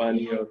دودھ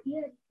پانی اور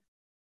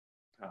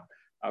ہاں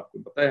آپ کو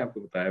بتایا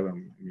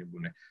ابو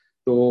نے.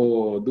 تو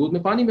دودھ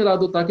میں پانی ملا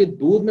دو تاکہ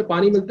دودھ میں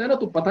پانی ملتا ہے نا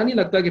تو پتہ نہیں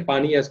لگتا کہ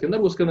پانی ہے اس کے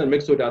اندر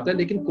مکس ہو جاتا ہے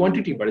لیکن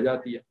کوانٹٹی بڑھ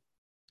جاتی ہے.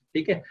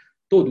 ٹھیک ہے,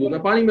 تو دودھ میں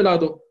پانی ملا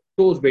دو.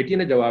 تو اس بیٹی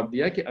نے جواب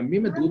دیا کہ امی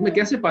میں دودھ میں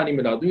کیسے پانی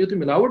ملا دوں, یہ تو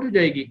ملاوٹ ہو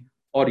جائے گی,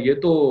 اور یہ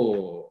تو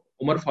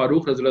عمر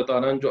فاروق رضی اللہ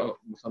تعالیٰ جو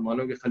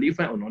مسلمانوں کے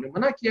خلیفہ ہیں انہوں نے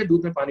منع کیا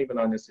دودھ میں پانی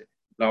ملانے سے,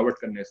 ملاوٹ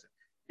کرنے سے.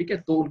 ٹھیک ہے,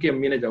 تو ان کی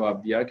امی نے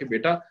جواب دیا کہ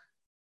بیٹا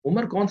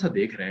عمر کون سا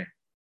دیکھ رہے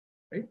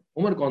ہیں,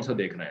 عمر کون سا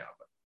دیکھ رہے ہیں یہاں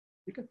پر,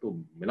 ٹھیک ہے تو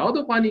ملا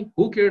دو پانی,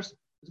 ہو کیئرس.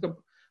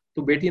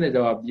 تو بیٹی نے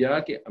جواب دیا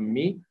کہ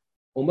امی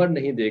عمر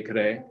نہیں دیکھ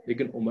رہے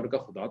لیکن عمر کا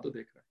خدا تو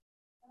دیکھ رہا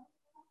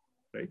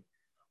ہے,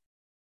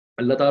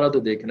 اللہ تعالیٰ تو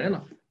دیکھ رہے ہیں نا.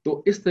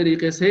 تو اس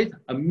طریقے سے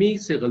امی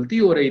سے غلطی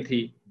ہو رہی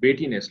تھی,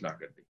 بیٹی نے اصلاح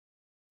کر دی.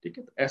 ٹھیک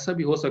ہے, تو ایسا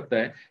بھی ہو سکتا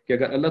ہے کہ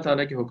اگر اللہ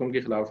تعالیٰ کے حکم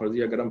کی خلاف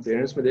ورزی اگر ہم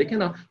پیرنٹس میں دیکھیں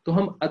نا تو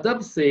ہم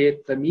ادب سے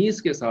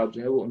تمیز کے ساتھ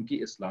جو ہے وہ ان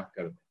کی اصلاح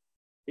کر دیں.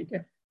 ٹھیک ہے,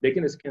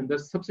 لیکن اس کے اندر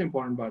سب سے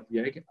امپورٹنٹ بات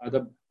یہ ہے کہ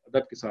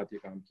ادب کے ساتھ یہ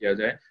کام کیا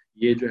جائے.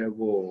 یہ جو ہے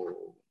وہ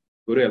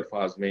برے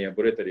الفاظ میں یا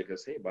برے طریقے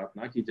سے بات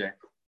نہ کی جائے.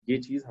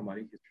 یہ چیز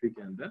ہماری ہسٹری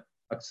کے اندر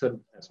اکثر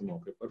ایسے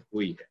موقع پر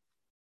ہوئی ہے.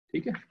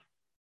 ٹھیک ہے,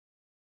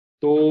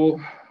 تو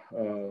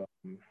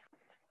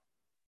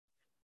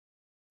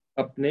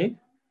اپنے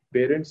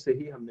پیرنٹس سے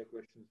ہی ہم نے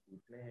کوشچن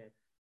پوچھنے ہیں,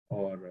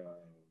 اور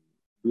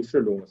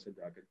دوسرے لوگوں سے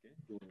جا کر کے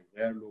جو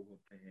غیر لوگ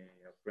ہوتے ہیں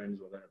یا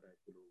فرینڈز وغیرہ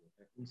ٹائپ کے لوگ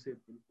ہوتے ہیں ان سے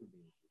بالکل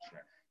نہیں پوچھنا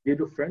ہے. یہ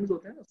جو فرینڈز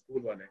ہوتے ہیں نا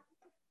اسکول والے,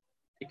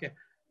 ٹھیک ہے,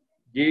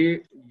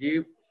 یہ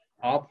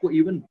آپ کو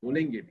ایون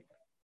بولیں گے بھی,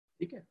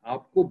 ٹھیک ہے,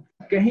 آپ کو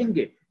کہیں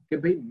گے کہ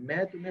بھئی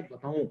میں تمہیں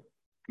بتاؤں,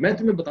 میں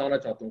تمہیں بتانا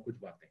چاہتا ہوں کچھ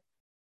باتیں,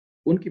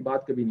 ان کی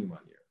بات کبھی نہیں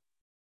مانیے گا.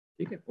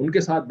 ٹھیک ہے, ان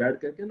کے ساتھ بیٹھ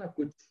کر کے نا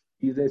کچھ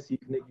چیزیں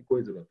سیکھنے کی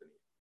کوئی ضرورت نہیں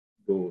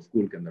جو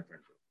اسکول کے اندر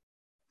فرینڈز ہوتے ہیں.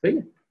 صحیح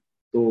ہے,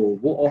 تو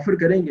وہ آفر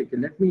کریں گے کہ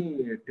let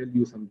me tell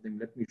you something,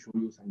 let me show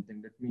you some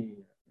thing, let me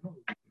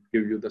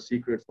give you the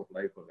secrets of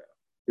life وغیرہ.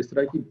 اس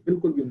طرح کی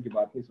بالکل بھی ان کی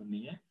بات نہیں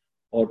سننی ہے,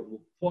 اور وہ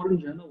فوراً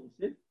جو ہے نا ان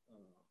سے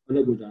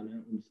الگ ہو جانا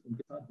ہے, ان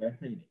کے ساتھ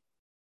بیٹھنا ہی نہیں.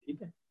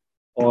 ٹھیک ہے,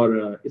 اور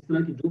اس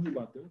طرح کی جو بھی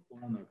باتیں ہو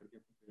فوراً آ کر کے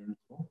اپنے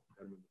پیرنٹس کو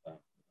گھر میں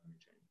بتانی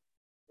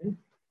چاہیے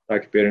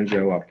تاکہ پیرنٹس جو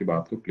ہے وہ آپ کی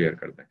بات کو کلیئر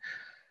کر دیں.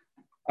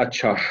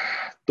 اچھا,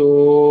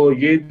 تو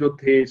یہ جو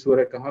تھے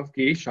سورہ کہف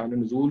کی شان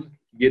نزول,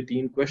 یہ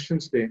 3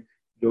 کوشچنس تھے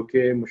جو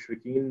کہ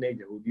مشرکین نے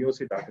یہودیوں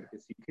سے جا کر کے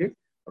سیکھے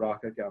اور آ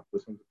کر کے آپ کو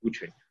سے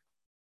پوچھے.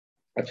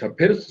 اچھا,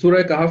 پھر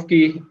سورہ کہف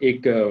کی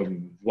ایک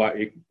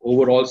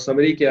اوور آل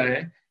سمری کیا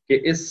ہے کہ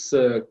اس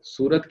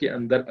سورت کے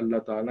اندر اللہ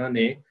تعالیٰ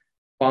نے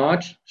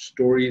 5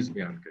 سٹوریز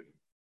بیان کری.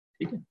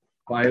 ٹھیک ہے,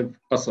 5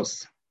 قصص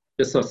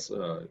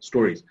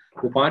سٹوریز.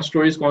 وہ 5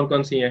 سٹوریز کون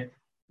کون سی ہیں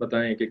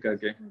بتائیں ایک ایک کر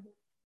کے.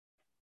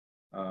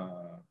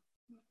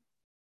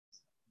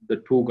 The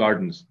 2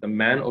 gardens, the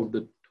man of the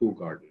 2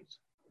 gardens.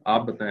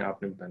 آپ بتائیں,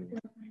 آپ نے بتانی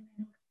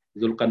ہے.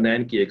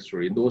 ذوالقرنین کی ایک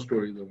سٹوری, 2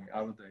 سٹوریز ہو گئی,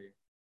 آپ بتائیے.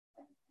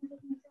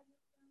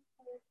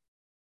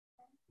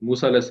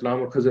 موسیٰ علیہ السلام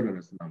اور خضر علیہ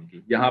السلام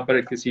کی. یہاں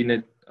پر کسی نے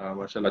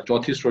ماشاءاللہ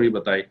 4تھی سٹوری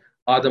بتائی,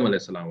 آدم علیہ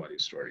السلام والی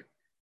سٹوری.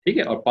 ٹھیک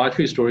ہے, اور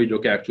 5ویں سٹوری جو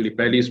کہ ایکچولی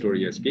پہلی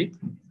سٹوری ہے اس کی,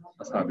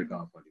 اصحاب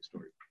کہف والی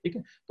سٹوری. ٹھیک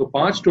ہے, تو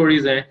 5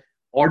 سٹوریز ہیں.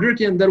 آرڈر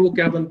کے اندر وہ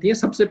کیا بنتی ہیں,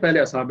 سب سے پہلے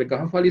اصحاب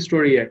کہف والی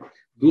سٹوری ہے,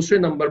 دوسرے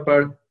نمبر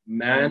پر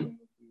مین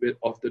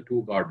of the 2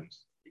 gardens.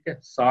 ٹھیک ہے,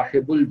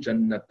 صاحب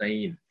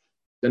الجنتین,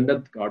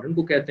 جنت گارڈن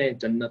کو کہتے ہیں,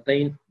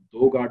 جنتین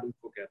 2 گارڈن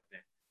کو کہتے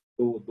ہیں.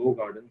 تو 2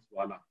 گارڈنز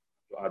والا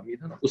جو آدمی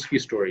تھا نا اس کی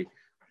سٹوری.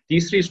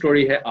 تیسری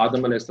سٹوری ہے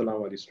آدم علیہ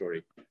السلام والی سٹوری,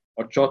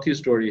 اور چوتھی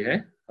سٹوری ہے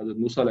حضرت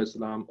موسیٰ علیہ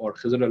السلام اور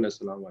خضر علیہ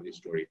السلام والی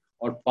سٹوری,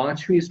 اور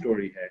 5ویں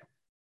سٹوری ہے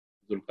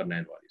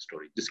ذوالقرنین والی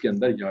سٹوری جس کے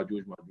اندر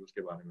یاجوج ماجوج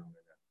کے بارے میں ہم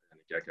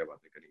نے کیا کیا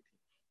باتیں کری تھی.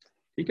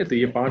 ٹھیک ہے, تو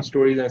یہ 5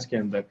 سٹوریز ہیں اس کے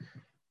اندر.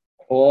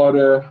 اور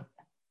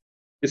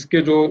اس کے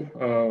جو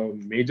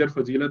میجر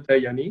فضیلت ہے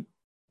یعنی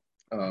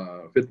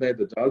فتنہ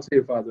دجال سے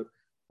حفاظت.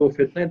 تو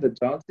فتنہ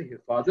دجال سے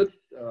حفاظت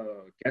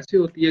کیسے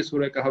ہوتی ہے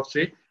سورہ کہف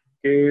سے,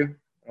 کہ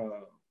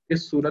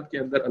اس سورت کے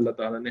اندر اللہ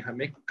تعالیٰ نے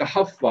ہمیں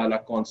کہف والا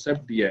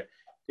کانسیپٹ دیا ہے.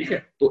 ٹھیک ہے,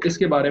 تو اس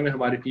کے بارے میں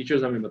ہمارے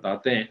ٹیچرز ہمیں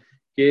بتاتے ہیں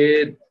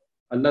کہ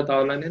اللہ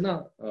تعالیٰ نے نا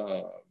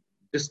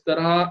جس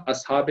طرح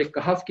اصحاب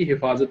کہف کی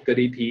حفاظت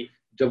کری تھی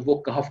جب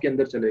وہ کہف کے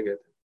اندر چلے گئے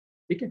تھے,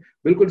 ٹھیک ہے,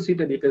 بالکل اسی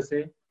طریقے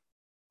سے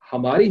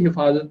ہماری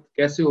حفاظت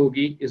کیسے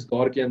ہوگی اس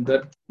دور کے اندر,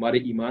 ہمارے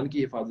ایمان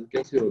کی حفاظت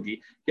کیسے ہوگی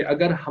کہ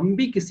اگر ہم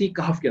بھی کسی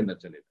کہف کے اندر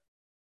چلے جائیں.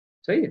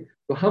 صحیح ہے,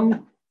 تو ہم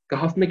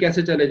کہف میں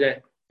کیسے چلے جائیں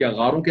کیا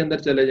غاروں کے اندر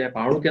چلے جائیں,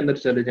 پہاڑوں کے اندر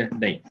چلے جائیں؟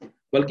 نہیں,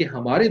 بلکہ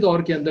ہمارے دور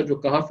کے اندر جو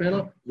کہف ہیں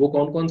نا وہ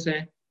کون کون سے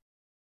ہیں؟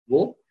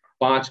 وہ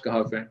 5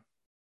 کہف ہیں.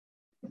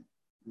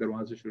 اگر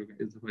وہاں سے شروع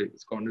کیا,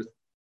 اس کارنر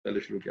پہلے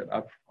شروع کیا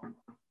آپ.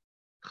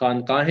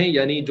 خانقاہیں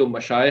یعنی جو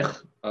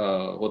مشائخ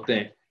ہوتے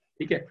ہیں,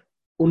 ٹھیک ہے,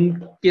 ان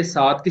کے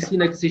ساتھ کسی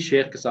نہ کسی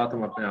شیخ کے ساتھ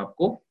ہم اپنے آپ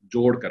کو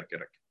جوڑ کر کے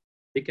رکھیں.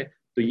 ٹھیک ہے,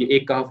 تو یہ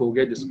ایک کہف ہو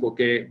گیا جس کو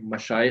کہ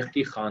مشائخ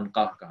کی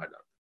خانقاہ کہا جاتا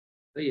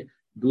ہے. صحیح ہے.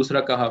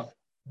 دوسرا کہف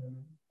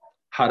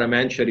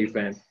حرمین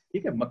شریفین,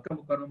 ٹھیک ہے, مکہ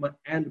مکرمہ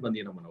اینڈ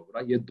مدینہ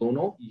منورہ, یہ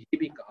دونوں یہ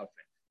بھی کہف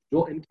ہیں.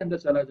 جو ان کے اندر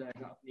چلا جائے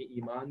گا اپنی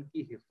ایمان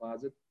کی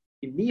حفاظت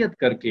کی نیت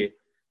کر کے,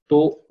 تو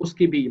اس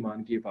کی بھی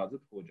ایمان کی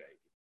حفاظت ہو جائے گی.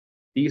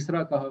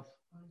 تیسرا کہف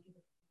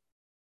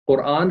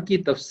قرآن کی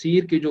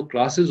تفسیر کی جو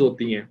کلاسز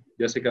ہوتی ہیں,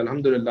 جیسے کہ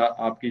الحمدللہ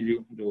آپ کی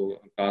جو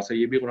کلاس ہے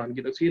یہ بھی قرآن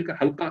کی تفسیر کا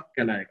حلقہ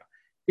کہلائے گا.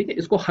 ٹھیک ہے,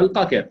 اس کو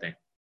حلقہ کہتے ہیں.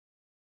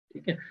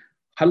 ٹھیک ہے,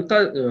 حلقہ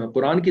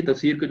قرآن کی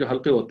تفسیر کے جو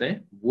حلقے ہوتے ہیں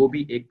وہ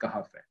بھی ایک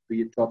کہف ہے. تو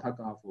یہ چوتھا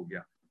کہف ہو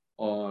گیا.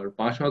 اور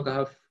 5واں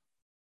کہف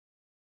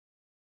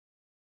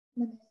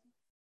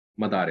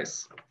مدارس.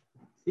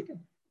 ٹھیک ہے,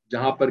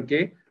 جہاں پر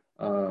کہ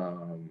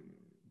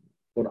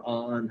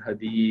قرآن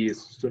حدیث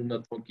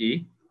سنتوں کی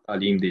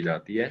تعلیم دی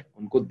جاتی ہے,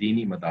 ان کو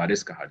دینی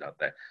مدارس کہا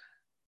جاتا ہے.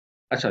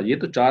 اچھا, یہ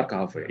تو 4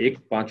 کہف ہے, ایک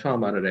 5واں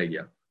ہمارا رہ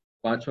گیا.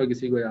 5واں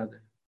کسی کو یاد ہے؟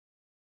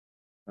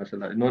 ماشاء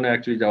اللہ, انہوں نے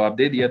ایکچولی جواب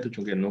دے دیا, تو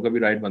چونکہ انہوں کا بھی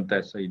رائٹ بنتا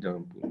ہے صحیح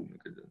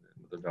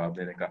جواب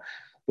دینے کا.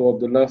 تو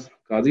عبداللہ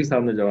قاضی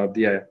صاحب نے جواب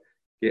دیا ہے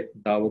کہ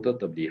دعوت و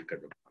تبلیغ کا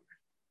جو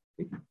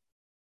کام ہے,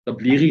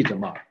 تبلیغی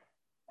جماعت,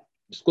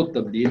 جس کو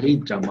تبلیغی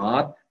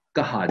جماعت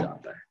کہا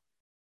جاتا ہے.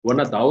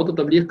 ورنہ دعوت و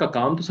تبلیغ کا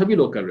کام تو سبھی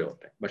لوگ کر رہے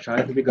ہوتے ہیں,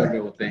 مشائخ بھی کر رہے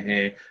ہوتے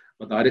ہیں,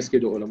 مدارس کے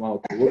جو علماء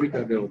ہوتے ہیں وہ بھی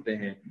کر رہے ہوتے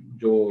ہیں,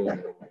 جو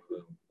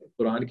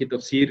قرآن کی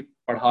تفسیر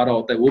پڑھا رہا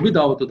ہوتا ہے وہ بھی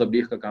دعوت و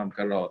تبلیغ کا کام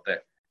کر رہا ہوتا ہے.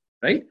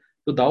 رائٹ,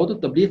 تو دعوت و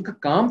تبلیغ کا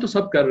کام تو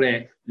سب کر رہے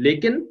ہیں,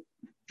 لیکن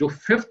جو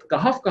 5th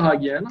کہف کہا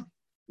گیا ہے نا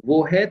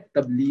وہ ہے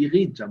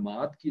تبلیغی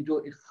جماعت کی جو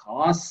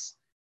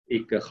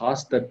ایک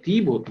خاص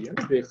ترتیب ہوتی ہے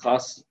نا, جو ایک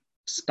خاص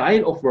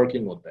سٹائل آف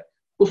ورکنگ ہوتا ہے,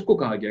 اس کو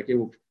کہا گیا کہ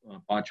وہ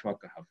 5واں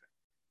کہف ہے.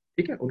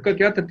 ٹھیک ہے, ان کا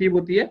کیا ترتیب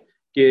ہوتی ہے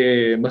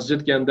کہ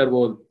مسجد کے اندر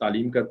وہ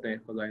تعلیم کرتے ہیں,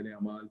 فضائل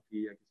اعمال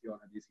کی یا کسی اور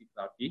حدیث کی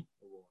کتاب کی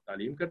وہ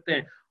تعلیم کرتے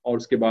ہیں, اور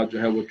اس کے بعد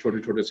جو ہے وہ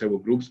چھوٹے چھوٹے سے وہ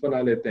گروپس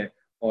بنا لیتے ہیں,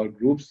 اور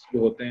گروپس جو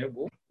ہوتے ہیں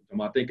وہ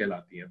جماعتیں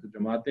کہلاتی ہیں. تو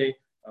جماعتیں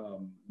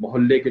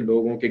محلے کے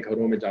لوگوں کے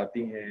گھروں میں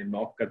جاتی ہیں,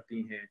 نوک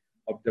کرتی ہیں,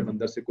 اور جب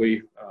اندر سے کوئی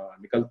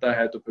نکلتا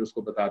ہے تو پھر اس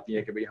کو بتاتی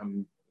ہیں کہ بھئی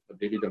ہم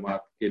تبلیغی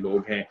جماعت کے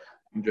لوگ ہیں,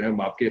 جو ہے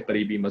ہم آپ کے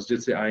قریبی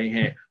مسجد سے آئے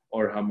ہیں,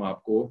 اور ہم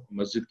آپ کو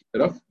مسجد کی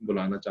طرف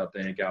بلانا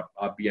چاہتے ہیں کہ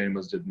آپ بھی آئیں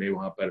مسجد میں,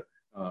 وہاں پر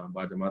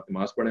باجماعت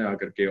نماز پڑھیں آ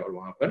کر کے, اور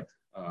وہاں پر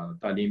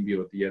تعلیم بھی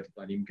ہوتی ہے, تو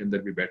تعلیم کے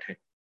اندر بھی بیٹھیں.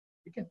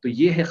 ٹھیک ہے, تو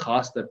یہ ہے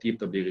خاص ترتیب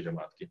تبلیغی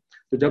جماعت کی.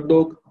 تو جب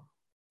لوگ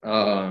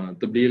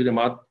تبلیغ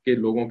جماعت کے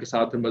لوگوں کے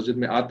ساتھ مسجد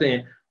میں آتے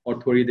ہیں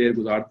اور تھوڑی دیر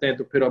گزارتے ہیں,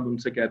 تو پھر اب ان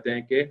سے کہتے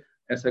ہیں کہ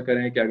ایسا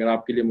کریں کہ اگر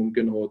آپ کے لیے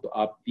ممکن ہو تو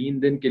آپ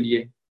 3 دن کے لیے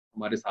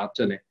ہمارے ساتھ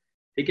چلیں.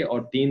 ٹھیک ہے,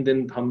 اور 3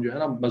 دن ہم جو ہے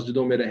نا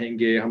مسجدوں میں رہیں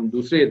گے, ہم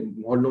دوسرے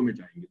محلوں میں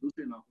جائیں گے,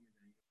 دوسرے علاقوں میں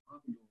جائیں گے, وہاں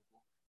بھی لوگوں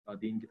کو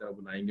دین کی طرف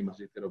بلائیں گے, مسجد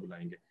کی طرف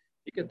بلائیں گے.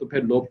 ٹھیک ہے, تو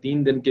پھر لوگ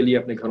 3 دن کے لیے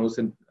اپنے گھروں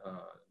سے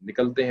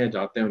نکلتے ہیں,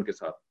 جاتے ہیں ان کے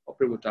ساتھ, اور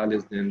پھر وہ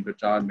 40 دن, پھر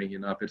 4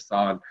 مہینہ, پھر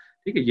سال.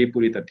 ٹھیک ہے, یہ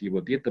پوری ترتیب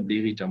ہوتی ہے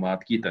تبلیغی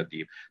جماعت کی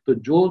ترتیب. تو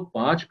جو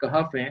 5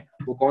 کہف ہیں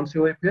وہ کون سے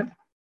ہوئے؟ پھر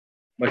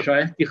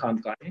مشائخ کی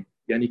خانقاہیں,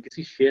 یعنی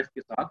کسی شیخ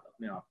کے ساتھ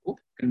اپنے آپ کو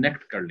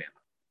کنیکٹ کر لینا.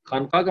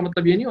 خانقاہ کا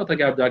مطلب یہ نہیں ہوتا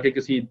کہ آپ جا کے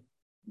کسی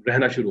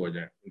رہنا شروع ہو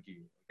جائیں ان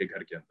کے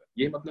گھر کے اندر,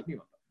 یہ مطلب نہیں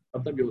ہوتا.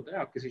 مطلب یہ ہوتا ہے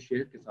آپ کسی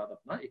شیخ کے ساتھ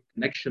اپنا ایک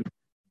کنیکشن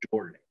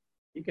جوڑ لیں.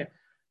 ٹھیک ہے,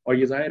 اور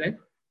یہ ظاہر ہے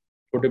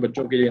چھوٹے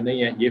بچوں کے لیے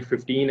نہیں ہے, یہ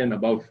 15 اینڈ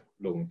ابو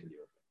لوگوں کے لیے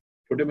ہوتا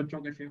ہے. چھوٹے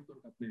بچوں کے شیخ تو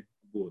اپنے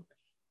ابو ہوتے ہیں.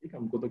 ٹھیک ہے,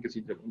 ان کو تو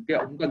کسی جگہ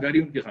ان کا گھر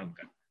ہی ان کی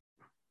خانقاہ ہے.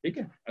 ٹھیک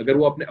ہے, اگر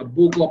وہ اپنے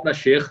ابو کو اپنا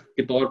شیخ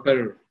کے طور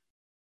پر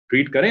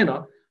ٹریٹ کریں نا,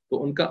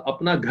 تو ان کا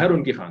اپنا گھر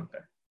ان کی خانقاہ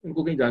ہے, ان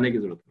کو کہیں جانے کی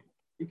ضرورت نہیں.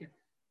 ٹھیک ہے,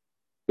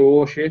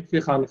 تو شیخ کی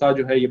خانقاہ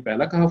جو ہے یہ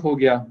پہلا کہف ہو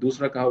گیا.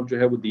 دوسرا کہف جو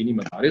ہے وہ دینی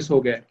مدارس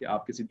ہو گئے, کہ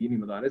آپ کسی دینی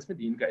مدارس میں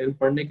دین کا علم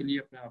پڑھنے کے لیے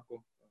اپنے آپ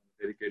کو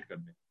ڈیڈیکیٹ کر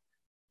دیں,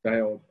 چاہے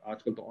اور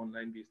آج کل تو آن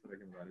لائن بھی اس طرح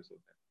کے مدارس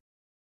ہوتے ہیں.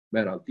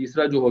 بہرحال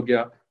تیسرا جو ہو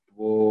گیا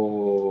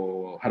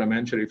وہ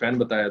حرمین شریفین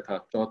بتایا تھا,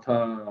 چوتھا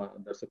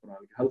درس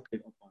قرآن کے حلقے,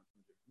 اور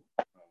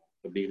 5واں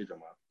تبلیغی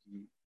جماعت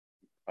کی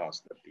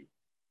خاص ترتیب.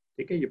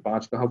 ٹھیک ہے, یہ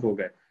 5 کہف ہو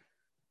گئے.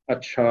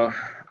 اچھا,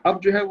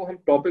 اب جو ہے وہ ہم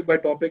ٹاپک بائی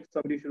ٹاپک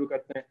سمری شروع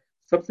کرتے ہیں.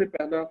 سب سے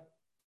پہلا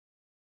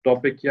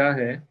ٹاپک کیا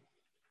ہے؟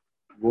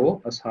 وہ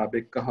اصحاب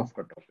کہف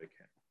کا ٹاپک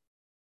ہے.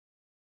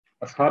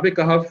 اصحاب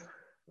کہف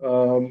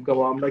کا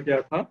معاملہ کیا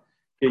تھا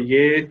کہ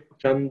یہ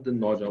چند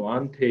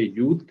نوجوان تھے,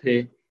 یوتھ تھے,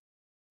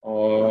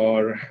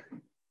 اور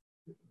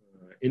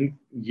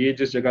یہ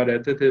جس جگہ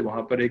رہتے تھے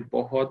وہاں پر ایک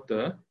بہت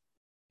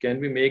can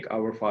we make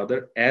our father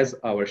as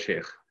our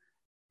شیخ.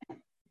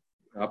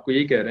 آپ کو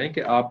یہی کہہ رہے ہیں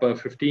کہ آپ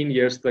 15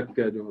 ایئرس تک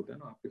جو ہوتا ہے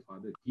نا آپ کے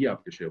فادر ہی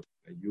آپ کے شیخ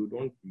ہوتے ہیں. You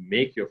don't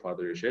make your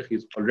father your شیخ, ہی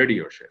از آلریڈی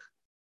یور شیخ.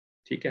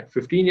 ٹھیک ہے,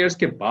 15 ایئرس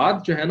کے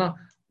بعد جو ہے نا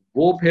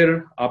وہ پھر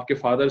آپ کے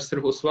فادر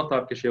صرف اس وقت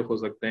آپ کے شیخ ہو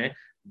سکتے ہیں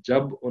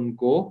جب ان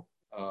کو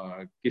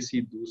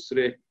کسی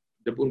دوسرے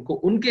جب ان کو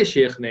ان کے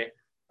شیخ نے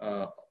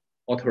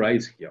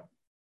آتھورائز کیا.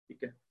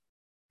 ٹھیک ہے,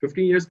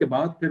 15 ایئرس کے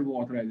بعد پھر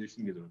وہ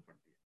آتھورائزیشن کی ضرورت پڑتی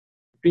ہے.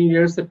 15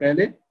 ایئرس سے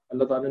پہلے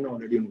اللہ تعالیٰ نے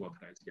آلریڈی ان کو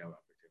آتھورائز کیا ہوا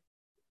ہے.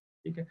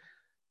 ٹھیک ہے,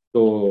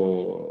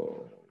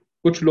 تو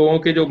کچھ لوگوں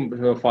کے جو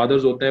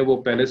فادرز ہوتے ہیں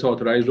وہ پہلے سے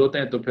آتھورائزڈ ہوتے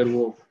ہیں, تو پھر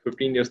وہ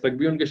 15 ایئرس تک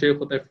بھی ان کے شیخ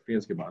ہوتا ہے, 15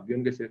 ایئرس کے بعد بھی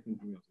ان کے شیخ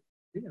نہیں ہوتے.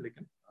 ٹھیک ہے,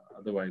 لیکن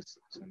ادروائز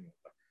ایسا نہیں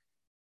ہوتا.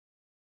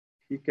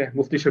 ٹھیک ہے,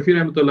 مفتی شفیع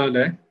رحمۃ اللہ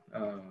علیہ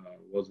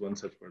واز ون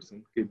سچ پرسن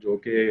کہ جو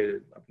کہ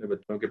اپنے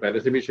بچوں کے پہلے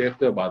سے بھی شیخ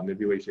تھے اور بعد میں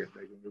بھی وہی شیخ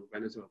تھے کیونکہ وہ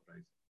پہلے سے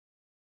آتھورائزڈ.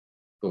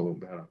 تو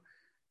بہرحال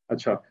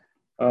اچھا,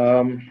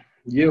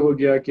 یہ ہو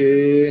گیا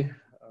کہ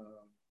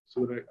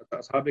سورہ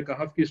اصحاب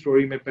کہف کی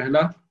سٹوری میں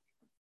پہلا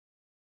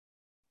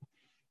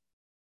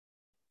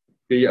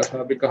کہ یہ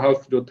اصحاب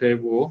کہف جو تھے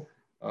وہ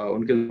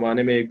ان کے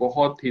زمانے میں ایک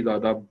بہت ہی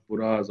زیادہ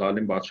برا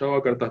ظالم بادشاہ ہوا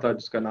کرتا تھا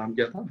جس کا نام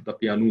کیا تھا,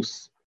 دقیانوس.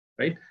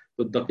 رائٹ,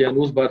 تو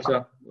دقیانوس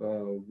بادشاہ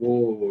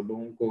وہ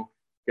لوگوں کو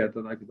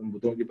کہتا تھا کہ تم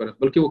بتوں کی پرست,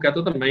 بلکہ وہ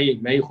کہتا تھا میں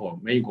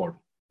ہی گاڈ.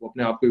 وہ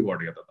اپنے آپ کو ہی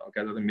گاڈ کہتا تھا, وہ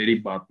کہتا تھا میری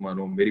بات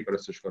مانو, میری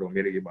پرستش کرو,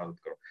 میری عبادت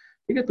کرو.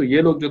 ٹھیک ہے, تو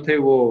یہ لوگ جو تھے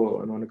وہ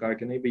انہوں نے کہا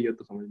کہ نہیں بھائی یہ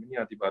تو سمجھ میں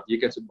نہیں آتی بات, یہ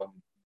کیسے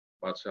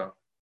بادشاہ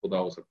خدا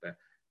ہو سکتا ہے.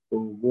 تو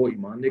وہ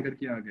ایمان لے کر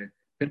کے آ گئے.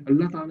 پھر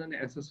اللہ تعالیٰ نے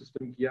ایسا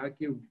سسٹم کیا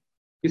کہ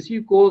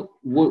کسی کو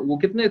وہ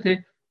کتنے تھے,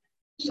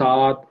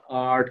 7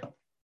 8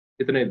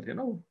 کتنے تھے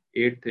نا, وہ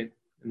 8 تھے,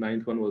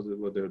 9th one was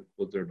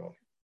their dog,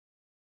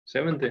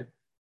 7 تھے,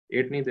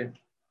 8 نہیں تھے,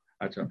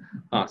 اچھا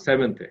ہاں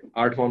 7 تھے,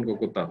 8واں ان کو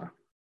کتا تھا.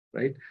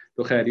 رائٹ,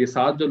 تو خیر یہ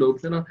 7 جو لوگ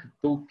تھے نا,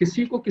 تو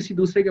کسی کو کسی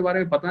دوسرے کے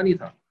بارے میں پتا نہیں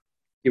تھا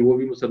کہ وہ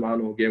بھی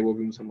مسلمان ہو گیا, وہ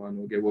بھی مسلمان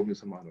ہو گیا, وہ بھی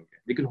مسلمان ہو گیا.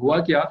 لیکن ہوا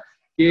کیا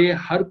کہ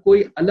ہر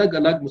کوئی الگ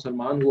الگ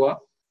مسلمان ہوا,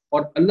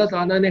 اور اللہ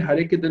تعالیٰ نے ہر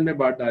ایک کے دل میں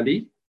بات ڈالی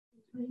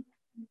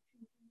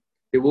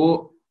کہ وہ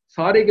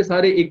سارے کے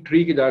سارے ایک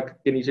ٹری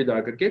کے نیچے جا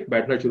کر کے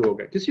بیٹھنا شروع ہو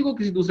گئے. کسی کو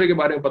کسی دوسرے کے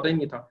بارے میں پتہ ہی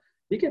نہیں تھا.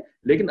 ٹھیک ہے,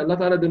 لیکن اللہ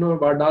تعالیٰ دنوں میں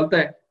بات ڈالتا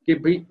ہے کہ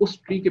بھئی اس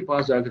ٹری کے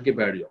پاس جا کر کے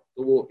بیٹھ جاؤ.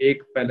 تو وہ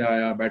ایک پہلے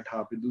آیا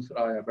بیٹھا, پھر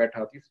دوسرا آیا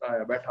بیٹھا, تیسرا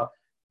آیا بیٹھا.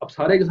 اب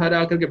سارے کے سارے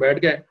آ کر کے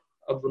بیٹھ گئے.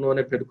 اب انہوں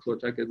نے پھر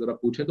سوچا کہ ذرا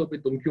پوچھیں تو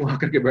تم کیوں آ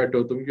کر کے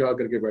بیٹھو, تم کیوں آ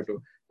کر کے بیٹھو.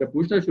 جب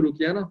پوچھنا شروع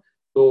کیا نا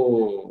تو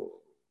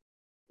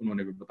انہوں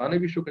نے بھی بتانے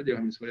بھی شروع کر دیا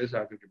ہم اس وجہ سے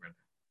آ کر کے بیٹھے.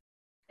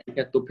 ٹھیک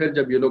ہے, تو پھر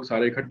جب یہ لوگ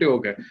سارے اکٹھے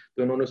ہو گئے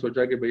تو انہوں نے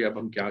سوچا کہ بھئی اب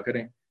ہم کیا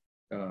کریں,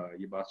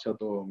 یہ بادشاہ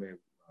تو ہمیں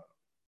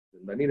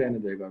زندہ نہیں رہنے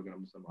دے گا اگر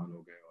ہم مسلمان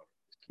ہو گئے اور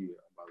اس کی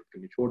عبادت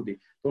کرنی چھوڑ دی.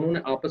 تو انہوں نے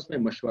آپس میں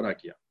مشورہ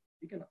کیا.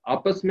 ٹھیک ہے نا,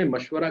 آپس میں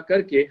مشورہ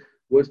کر کے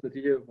وہ اس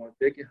نتیجے میں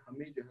پہنچے کہ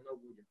ہمیں جو ہے نا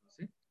وہ یہاں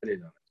سے چلے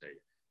جانا چاہیے.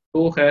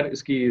 تو خیر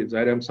اس کی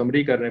ظاہر ہم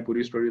سمری کر رہے ہیں,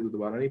 پوری سٹوری تو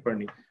دوبارہ نہیں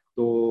پڑھنی.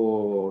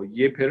 تو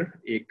یہ پھر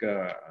ایک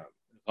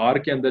غار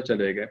کے اندر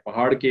چلے گئے,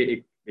 پہاڑ کے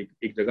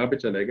ایک جگہ پہ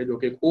چلے گئے جو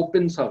کہ ایک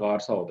اوپن سا غار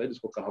سا ہوتا ہے جس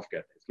کو کہف کہتے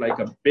ہیں. It's like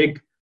a big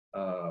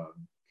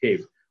cave,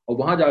 اور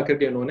وہاں جا کر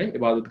کے انہوں نے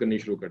عبادت کرنی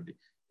شروع کر دی.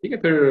 ٹھیک ہے,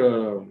 پھر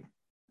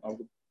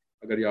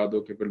اگر یاد ہو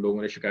کہ پھر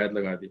لوگوں نے شکایت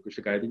لگا دی, کچھ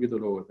شکایتی بھی تو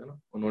لوگ ہوتے ہیں نا,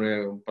 انہوں نے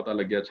پتہ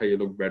لگ گیا اچھا یہ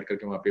لوگ بیٹھ کر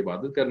کے وہاں پہ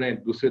عبادت کر رہے ہیں,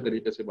 دوسرے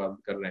طریقے سے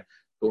عبادت کر رہے ہیں.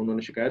 تو انہوں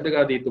نے شکایت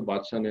لگا دی, تو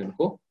بادشاہ نے ان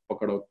کو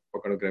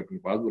پکڑ کر اپنے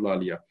پاس بلا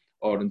لیا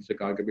اور ان سے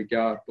کہا کہ بھئی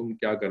کیا تم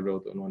کیا کر رہے ہو.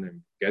 تو انہوں نے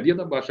کہہ دیا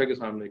تھا بادشاہ کے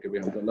سامنے کہ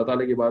بھئی ہم تو اللہ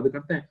تعالیٰ کی عبادت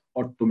کرتے ہیں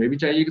اور تمہیں بھی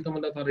چاہیے کہ تم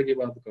اللہ تعالیٰ کی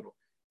عبادت کرو.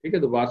 ٹھیک ہے,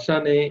 تو بادشاہ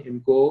نے ان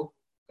کو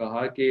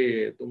کہا کہ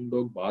تم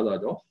لوگ باز آ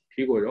جاؤ,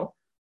 ٹھیک ہو جاؤ,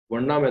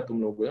 ورنہ میں تم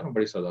لوگوں کو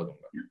بڑی سزا دوں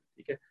گا.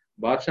 ٹھیک ہے,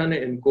 بادشاہ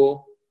نے ان کو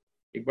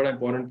ایک بڑا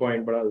امپورٹنٹ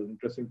پوائنٹ, بڑا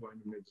انٹرسٹنگ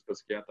پوائنٹ ہم نے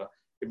ڈسکس کیا تھا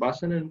کہ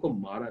بادشاہ نے ان کو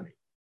مارا نہیں,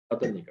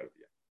 قتل نہیں کر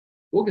دیا.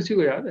 وہ کسی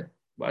کو یاد ہے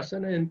بادشاہ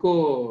نے ان کو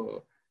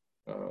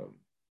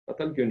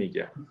قتل کیوں نہیں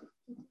کیا؟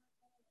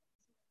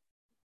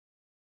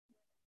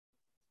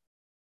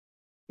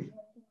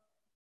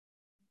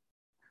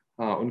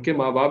 ہاں, ان کے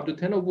ماں باپ جو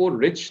تھے نا وہ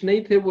رچ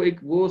نہیں تھے,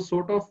 وہ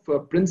سورٹ آف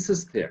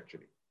پرنسز تھے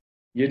ایکچولی.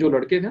 یہ جو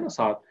لڑکے تھے نا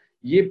 7,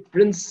 یہ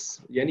پرنس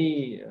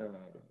یعنی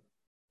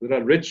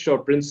رچ اور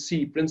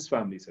پرنس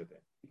فیملی سے تھے.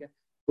 ٹھیک ہے,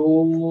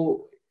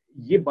 تو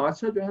یہ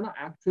بادشاہ جو ہے نا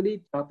ایکچولی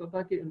چاہتا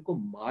تھا کہ ان کو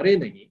مارے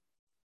نہیں,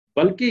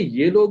 بلکہ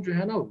یہ لوگ جو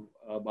ہے نا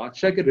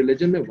بادشاہ کے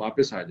ریلیجن میں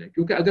واپس آ جائیں,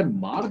 کیونکہ اگر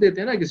مار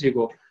دیتے ہیں نا کسی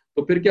کو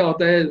تو پھر کیا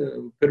ہوتا ہے,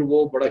 پھر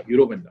وہ بڑا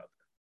ہیرو بن جاتا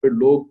ہے, پھر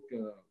لوگ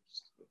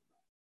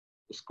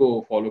اس کو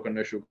فالو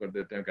کرنا شروع کر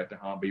دیتے ہیں, کہتے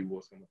ہیں ہاں بھائی وہ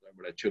اس کا مطلب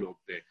بڑے اچھے لوگ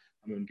تھے,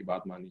 ہمیں ان کی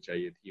بات ماننی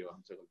چاہیے تھی اور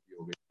ہم سے غلطی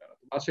ہو گئی.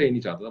 تو بادشاہ یہ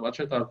نہیں چاہتا تھا,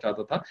 بادشاہ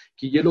چاہتا تھا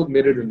کہ یہ لوگ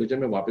میرے ریلیجن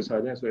میں واپس آ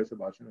جائیں, اس وجہ سے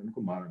بادشاہ نے ان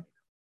کو مارا نہیں.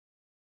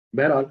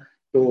 بہرحال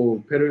تو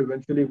پھر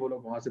ایونچولی وہ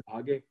لوگ وہاں سے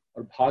بھاگے,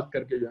 اور بھاگ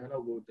کر کے جو ہے نا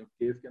وہ جب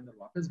کیو کے اندر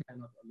واپس گئے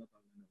نا تو اللہ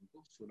تعالیٰ نے ان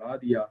کو سلا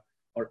دیا,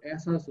 اور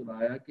ایسا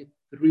سلایا کہ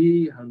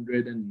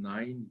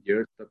 309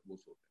 ایئرس تک وہ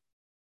سوتے.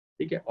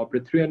 ٹھیک ہے, اور پھر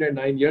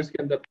 309 ایئرس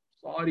کے اندر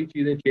ساری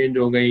چیزیں چینج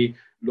ہو گئی,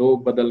 لوگ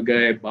بدل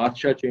گئے,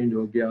 بادشاہ چینج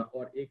ہو گیا,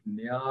 اور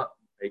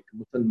ایک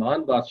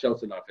مسلمان بادشاہ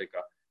اس علاقے کا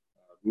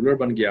رولر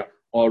بن گیا,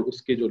 اور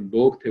اس کے جو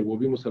لوگ تھے وہ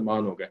بھی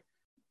مسلمان ہو گئے.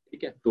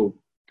 ٹھیک ہے, تو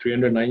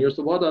 309 ایئرس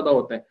تو بہت زیادہ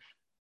ہوتے ہیں.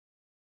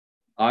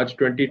 آج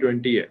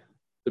 2020 ہے,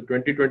 تو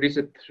 2020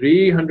 سے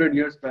 300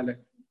 ایئرس پہلے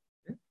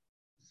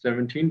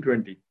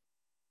 1720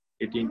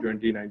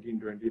 1820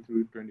 1920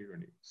 through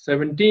 2020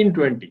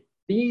 1720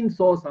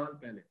 300 سال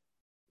پہلے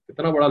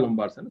इतना बड़ा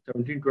लंबा अरसा ना,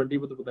 1720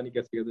 में तो पता नहीं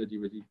कैसे कैसे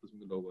अजीब अजीब किस्म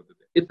के लोग होते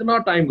थे, इतना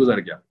टाइम गुजर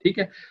गया, ठीक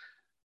है।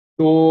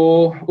 तो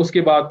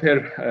उसके बाद फिर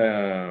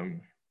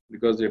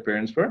because their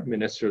parents were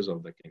ministers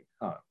of the king,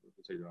 हाँ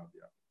बिल्कुल सही जवाब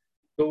दिया।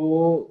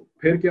 तो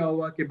फिर क्या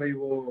हुआ कि भाई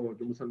वो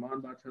जो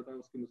मुसलमान बादशाह था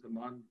उसकी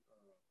मुसलमान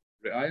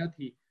रियाया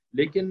थी,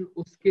 लेकिन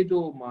उसके जो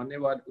मानने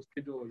वाले,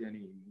 उसके जो यानी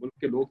मुल्क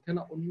के लोग थे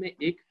ना, उनमें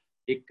एक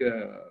एक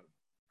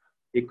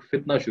एक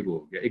फितना शुरू हो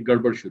गया, एक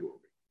गड़बड़ शुरू हो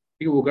गई,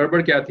 ठीक है। वो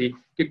गड़बड़ क्या थी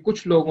कि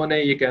कुछ लोगों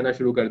ने ये कहना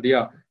शुरू कर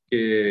दिया कि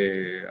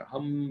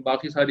हम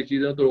बाकी सारी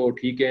चीज़ें तो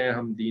ठीक है,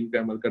 हम दीन पे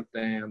अमल करते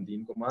हैं, हम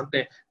दीन को मानते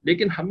हैं,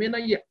 लेकिन हमें ना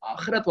ये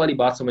आखिरत वाली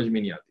बात समझ में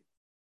नहीं आती,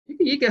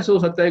 ठीक है। ये कैसे हो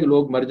सकता है कि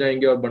लोग मर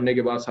जाएंगे और मरने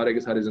के बाद सारे के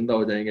सारे जिंदा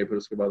हो जाएंगे, फिर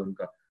उसके बाद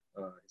उनका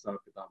हिसाब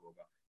किताब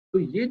होगा। तो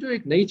ये जो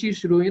एक नई चीज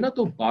शुरू हुई ना,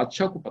 तो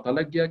बादशाह को पता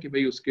लग गया कि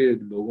भाई उसके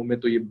लोगों में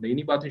तो ये नई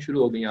नई बातें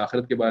शुरू हो गई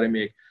आखिरत के बारे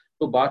में एक।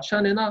 तो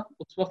बादशाह ने ना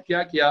उस वक्त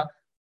क्या किया,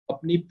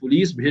 अपनी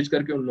पुलिस भेज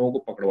करके उन लोगों को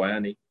पकड़वाया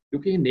नहीं,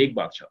 क्योंकि ये नेक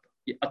बादशाह था,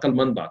 ये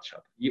अक्लमंद बादशाह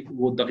था, ये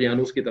वो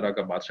दकियानूस की तरह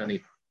का बादशाह नहीं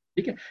था,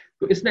 ठीक है।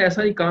 तो इसने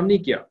ऐसा ही काम नहीं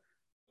किया,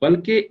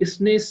 बल्कि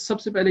इसने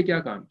सबसे पहले क्या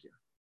काम किया,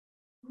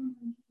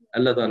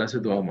 अल्लाह ताला से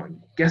दुआ मांगी।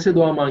 कैसे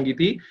दुआ मांगी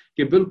थी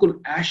कि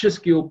बिल्कुल एशेस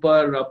के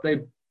ऊपर अपने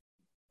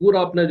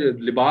पूरा अपना जो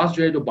लिबास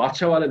जो है, जो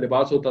बादशाह वाला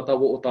लिबास होता था,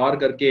 वो उतार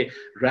करके,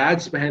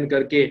 रैग्स पहन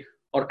करके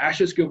और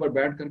एशेस के ऊपर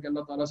बैठ करके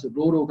अल्लाह ताला से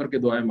रो रो करके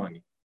दुआएं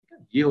मांगी।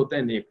 ये होते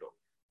हैं नेक लोग,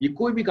 ये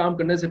कोई भी काम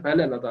करने से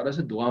पहले अल्लाह ताला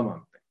से दुआ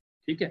मांगते हैं,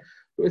 ठीक है।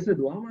 तो इसने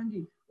दुआ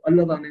मांगी,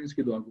 अल्लाह ताला ने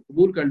इसकी दुआ को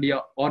कबूल कर लिया,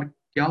 और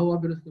क्या हुआ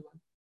फिर उसके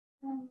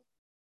बाद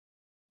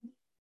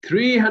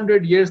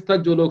 300 ईयर्स तक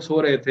जो लोग सो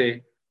रहे थे,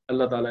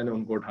 अल्लाह ताला ने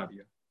उनको उठा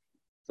दिया,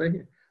 सही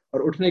है।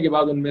 और उठने के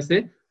बाद उनमें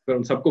से फिर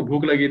उन सबको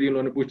भूख लगी थी,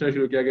 उन्होंने पूछना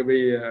शुरू किया कि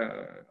भाई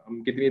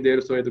हम कितनी देर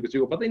सोए, तो किसी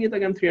को पता ही नहीं था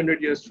कि हम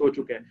 300 ईयर्स सो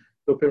चुके हैं।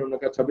 तो फिर उन्होंने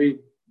कहा अच्छा भाई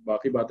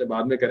बाकी बातें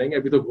बाद में करेंगे,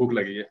 अभी तो भूख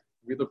लगी है,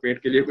 अभी तो पेट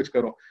के लिए कुछ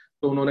करो।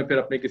 तो उन्होंने फिर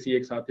अपने किसी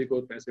एक साथी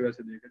को पैसे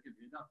वैसे दे करके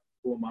भेजा,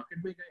 तो वो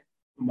मार्केट में गए।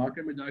 तो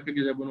मार्केट में जाकर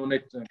के जब उन्होंने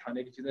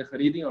खाने की चीजें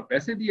खरीदी और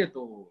पैसे दिए,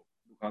 तो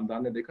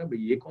दुकानदार ने देखा भाई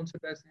ये कौन से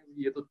पैसे हैं,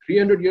 ये तो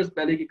 300 ईयर्स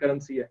पहले की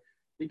करेंसी है,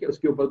 ठीक है।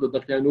 उसके ऊपर तो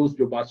दकियानूस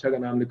जो बादशाह का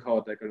नाम लिखा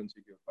होता है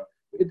करेंसी के ऊपर,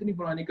 तो इतनी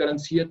पुरानी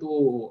करेंसी है,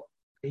 तो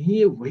कहीं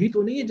ये वही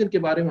तो नहीं है जिनके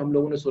बारे में हम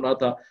लोगों ने सुना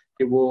था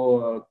कि वो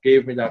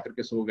केव में जाकर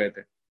के सो गए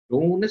थे,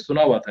 लोगों ने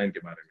सुना हुआ था इनके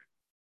बारे में।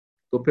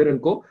 तो फिर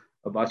उनको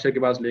बादशाह के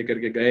पास लेकर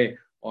के गए,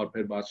 और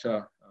फिर बादशाह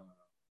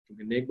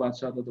क्योंकि नेक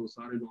बादशाह था, तो वो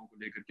सारे लोगों को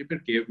लेकर के फिर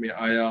केव में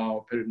आया, और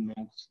फिर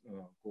लोगों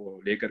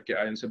को लेकर के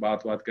आया, उनसे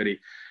बात करी।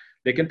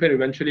 लेकिन फिर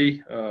इवेंचुअली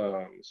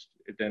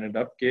इट एंडेड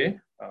अप के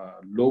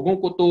लोगों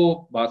को तो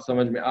बात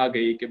समझ में आ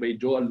गई कि भाई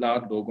जो अल्लाह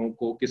लोगों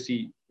को किसी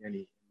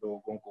यानी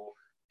लोगों को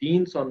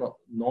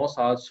 309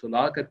 साल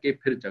सुला करके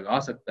फिर जगा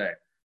सकता है,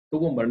 तो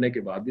वो मरने के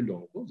बाद भी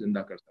लोगों को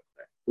जिंदा कर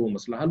सकता है। तो वो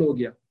मसला हल हो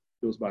गया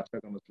जो उस बादशाह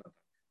का मसला था,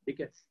 ठीक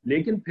है।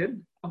 लेकिन फिर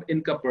अब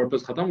इनका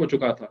पर्पस खत्म हो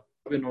चुका था,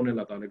 अब इन्होंने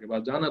अल्लाह ताला के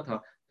पास जाना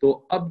था। तो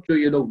अब जो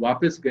ये लोग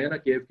वापस गए ना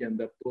केव के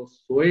अंदर, तो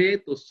सोए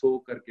तो सो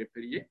करके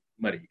फिर ये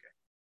मर ही गए,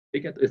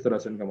 ठीक है। तो इस तरह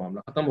से इनका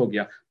मामला खत्म हो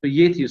गया। तो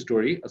ये थी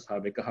स्टोरी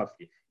अस्हाब कहफ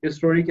की। इस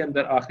स्टोरी के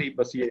अंदर आखिरी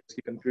बस ये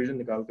इसकी कंक्लूजन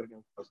निकाल करके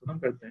हम खत्म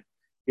करते हैं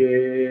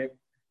कि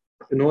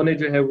इन्होंने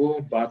जो है वो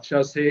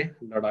बादशाह से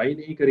लड़ाई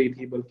नहीं करी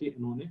थी, बल्कि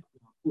इन्होंने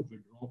आपको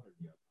विड्रॉ कर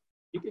दिया,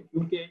 ठीक है।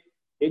 क्योंकि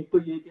एक तो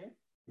ये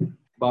कि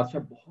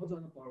बादशाह बहुत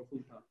ज्यादा पावरफुल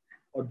था,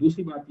 और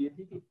दूसरी बात ये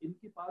थी कि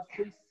इनके पास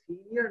कोई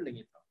सीनियर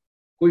नहीं था,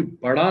 कोई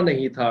बड़ा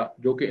नहीं था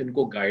जो कि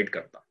इनको गाइड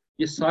करता।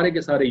 ये सारे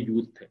के सारे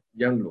यूथ थे,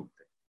 यंग लोग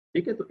थे,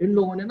 ठीक है। तो इन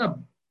लोगों ने ना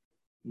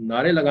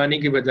नारे लगाने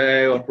की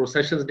बजाय और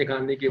प्रोसेशंस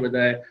निकालने की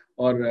बजाय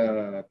और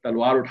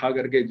तलवार उठा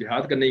करके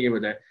जिहाद करने की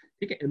बजाय,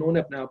 ठीक है, इन्होंने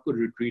अपने आप को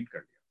रिट्रीट कर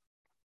लिया,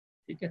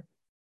 ठीक है।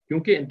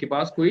 क्योंकि इनके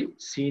पास कोई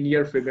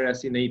सीनियर फिगर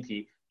ऐसी नहीं थी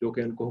जो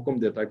कि इनको हुक्म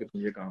देता कि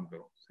तुम ये काम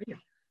करो, सही है।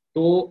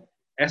 तो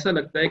ऐसा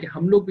लगता है कि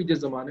हम लोग भी जिस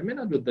जमाने में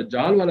ना, जो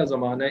दज्जाल वाला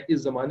जमाना है, इस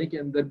जमाने के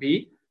अंदर भी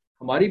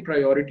हमारी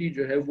प्रायोरिटी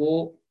जो है वो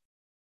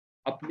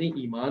अपने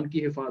ईमान की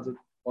हिफाजत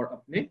और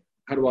अपने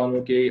घर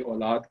वालों के,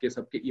 औलाद के,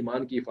 सबके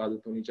ईमान की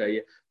हिफाजत होनी चाहिए।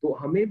 तो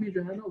हमें भी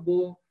जो है ना वो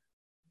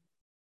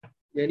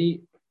यानी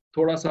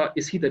थोड़ा सा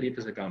इसी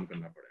तरीके से काम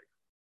करना पड़ेगा,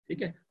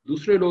 ठीक है।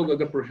 दूसरे लोग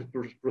अगर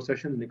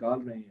प्रोसेशन निकाल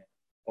रहे हैं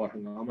और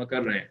हंगामा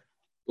कर रहे हैं,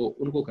 तो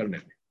उनको करने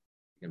दें,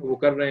 ठीक है। वो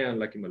कर रहे हैं,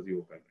 अल्लाह की मर्जी,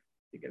 वो कर रहे हैं,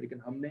 ठीक है।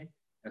 लेकिन हमने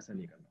ऐसा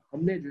नहीं करना,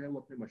 हमने जो है वो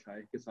अपने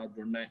मशाइख के साथ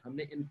जुड़ना है,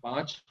 हमने इन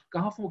 5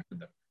 कहफों के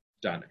अंदर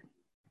जाना है,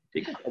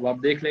 ठीक है। अब आप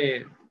देख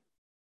लें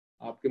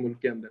आपके मुल्क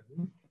के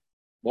अंदर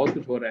बहुत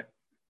कुछ हो रहा है,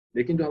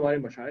 लेकिन जो हमारे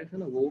मशाइख है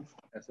ना, वो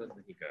ऐसा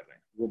नहीं कर रहे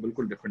हैं, वो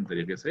बिल्कुल डिफरेंट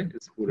तरीके से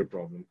इस पूरे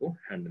प्रॉब्लम को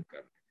हैंडल कर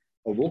रहे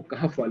हैं, और वो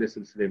कहफ वाले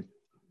सिलसिले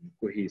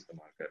को ही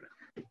इस्तेमाल कर रहे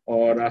हैं।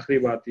 और आखिरी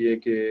बात ये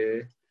कि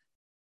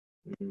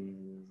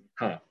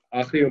हाँ,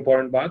 आखिरी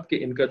इम्पोर्टेंट बात कि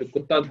इनका जो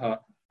कुत्ता था,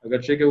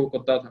 अगरचे कि वो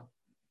कुत्ता था,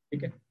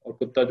 ठीक है, और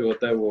कुत्ता जो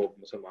होता है वो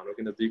मुसलमानों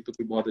के नज़दीक तो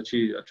कोई बहुत अच्छा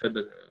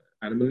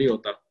एनिमल नहीं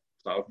होता,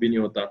 साफ भी नहीं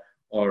होता,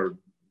 और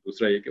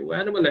दूसरा ये कि वो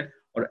एनिमल है,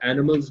 और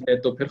एनिमल्स ने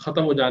तो फिर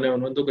खत्म हो जाना है,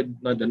 उन्होंने तो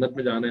ना जन्नत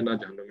में जाना है ना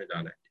जहन्नम में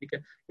जाना है, ठीक है।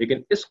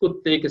 लेकिन इस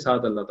कुत्ते के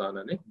साथ अल्लाह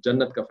ताला ने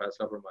जन्नत का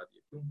फैसला फरमा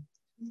दिया। क्यों?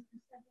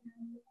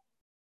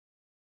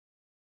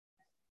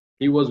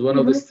 He was one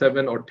of the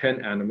 7 or 10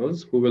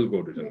 animals who will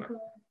go to Jannah.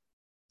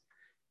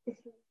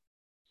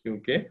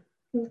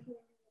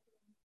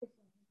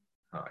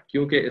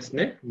 کیونکہ اس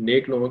نے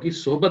نیک لوگوں کی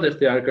صحبت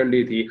اختیار کر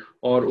لی تھی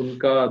اور ان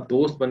کا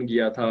دوست بن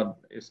گیا تھا.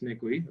 اس نے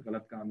کوئی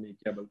غلط کام نہیں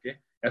کیا، بلکہ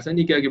ایسا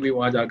نہیں کیا کہ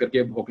وہاں جا کر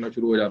کے بھونکنا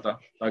شروع ہو جاتا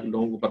تاکہ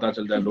لوگوں کو پتا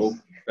چل جائے. لوگ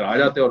پھر آ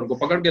جاتے اور ان کو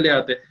پکڑ کے لے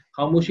آتے.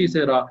 خاموشی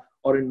سے رہا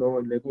اور ان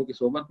نیکوں کی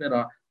صحبت میں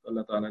رہا تو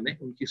اللہ تعالیٰ نے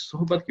ان کی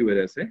صحبت کی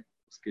وجہ سے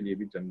اس کے لیے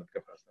بھی جنت کا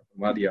فیصلہ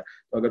فرما دیا.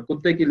 تو اگر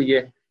کتے کے لیے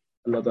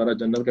اللہ تعالیٰ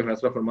جنت کا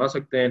فیصلہ فرما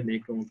سکتے ہیں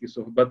نیک لوگوں کی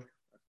صحبت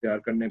اختیار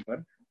کرنے پر،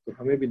 تو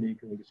ہمیں بھی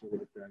نیک لوگوں کی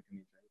صحبت اختیار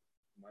کرنی چاہیے،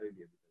 ہمارے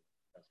لیے بھی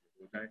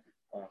ہو جائے.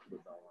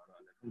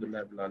 الحمد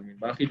للہ.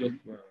 باقی جو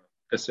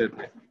قصے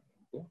تھے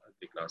ان کو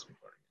اگلی کلاس میں